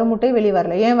மாதம் அந்த கருமுட்டை வெளியே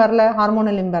வரல. ஏன் வரல?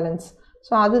 Hormonal imbalance.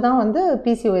 ஸோ அதுதான் வந்து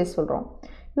பிசிஓஎஸ் சொல்கிறோம்.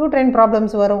 யூட்ரைன்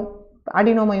ப்ராப்ளம்ஸ் வரும்,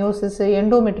 அடினோமயோசிஸ்,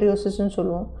 எண்டோமெட்ரியோசிஸ்ன்னு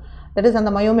சொல்லுவோம். that is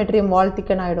அந்த மயோமெட்ரியம் வால்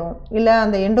திக்கன் ஆகிடும், இல்லை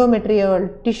அந்த எண்டோமெட்ரியல்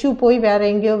டிஷ்யூ போய் வேறு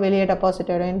எங்கேயோ வெளியே டெபாசிட்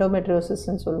ஆகிடும்,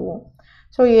 எண்டோமெட்ரியோசிஸ்ன்னு சொல்லுவோம்.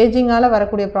 ஸோ ஏஜிங்கால்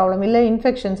வரக்கூடிய ப்ராப்ளம், இல்லை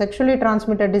infection, sexually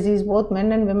transmitted disease both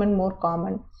men and women more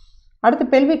common. அடுத்து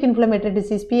பெல்விக் இன்ஃப்ளமேட்டரி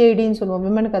டிசீஸ், பிஐடின்னு சொல்லுவோம்,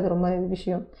 விமனுக்கு அது ரொம்ப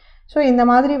விஷயம். ஸோ இந்த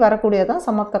மாதிரி வரக்கூடியதான்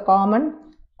some of the common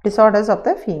disorders of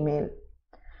the female.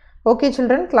 Okay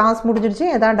children, class முடிஞ்சிடுச்சு.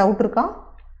 எதாவது டவுட் இருக்கா?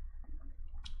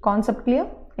 Concept clear?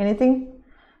 எனிதிங்?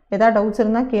 எதாவது டவுட்ஸ்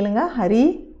இருந்தால் கேளுங்க. ஹரி,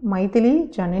 மைதிலி,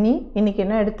 ஜனனி, இன்றைக்கி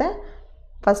என்ன எடுத்தேன்?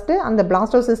 ஃபஸ்ட்டு அந்த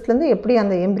பிளாஸ்டோசிஸ்ட்லேருந்து எப்படி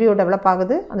அந்த எம்ப்ரியோ டெவலப்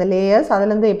ஆகுது, அந்த லேயர்ஸ்,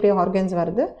 அதுலேருந்து எப்படி ஆர்கன்ஸ்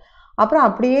வருது, அப்புறம்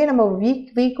அப்படியே நம்ம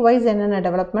வீக் வைஸ் என்னென்ன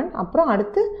டெவலப்மெண்ட், அப்புறம்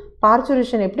அடுத்து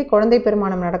பார்ச்சுரேஷன் எப்படி குழந்தை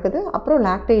பெருமானம் நடக்குது, அப்புறம்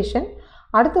லாக்டேஷன்,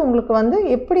 அடுத்து உங்களுக்கு வந்து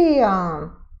எப்படி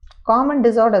காமன்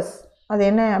டிசார்டர்ஸ் அது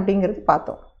என்ன அப்படிங்கிறது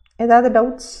பார்த்தோம். ஏதாவது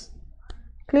doubts?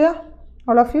 Clear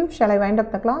all of you? Shall I wind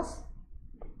up the class?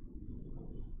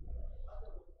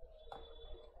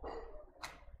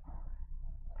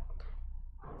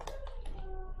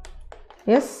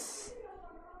 Yes,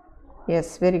 yes,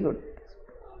 very good.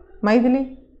 Maithili,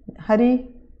 Hari,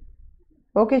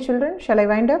 okay children, shall I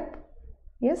wind up?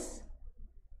 Yes.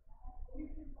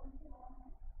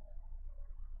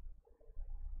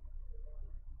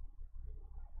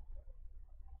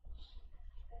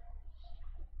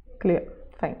 Clear,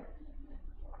 fine.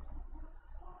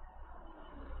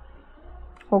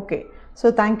 Okay,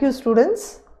 so thank you students.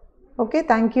 Okay,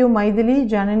 thank you Maithili,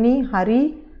 Janani, Hari.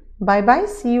 Bye bye,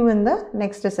 see you in the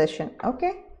next session. Okay,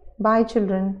 bye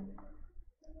children.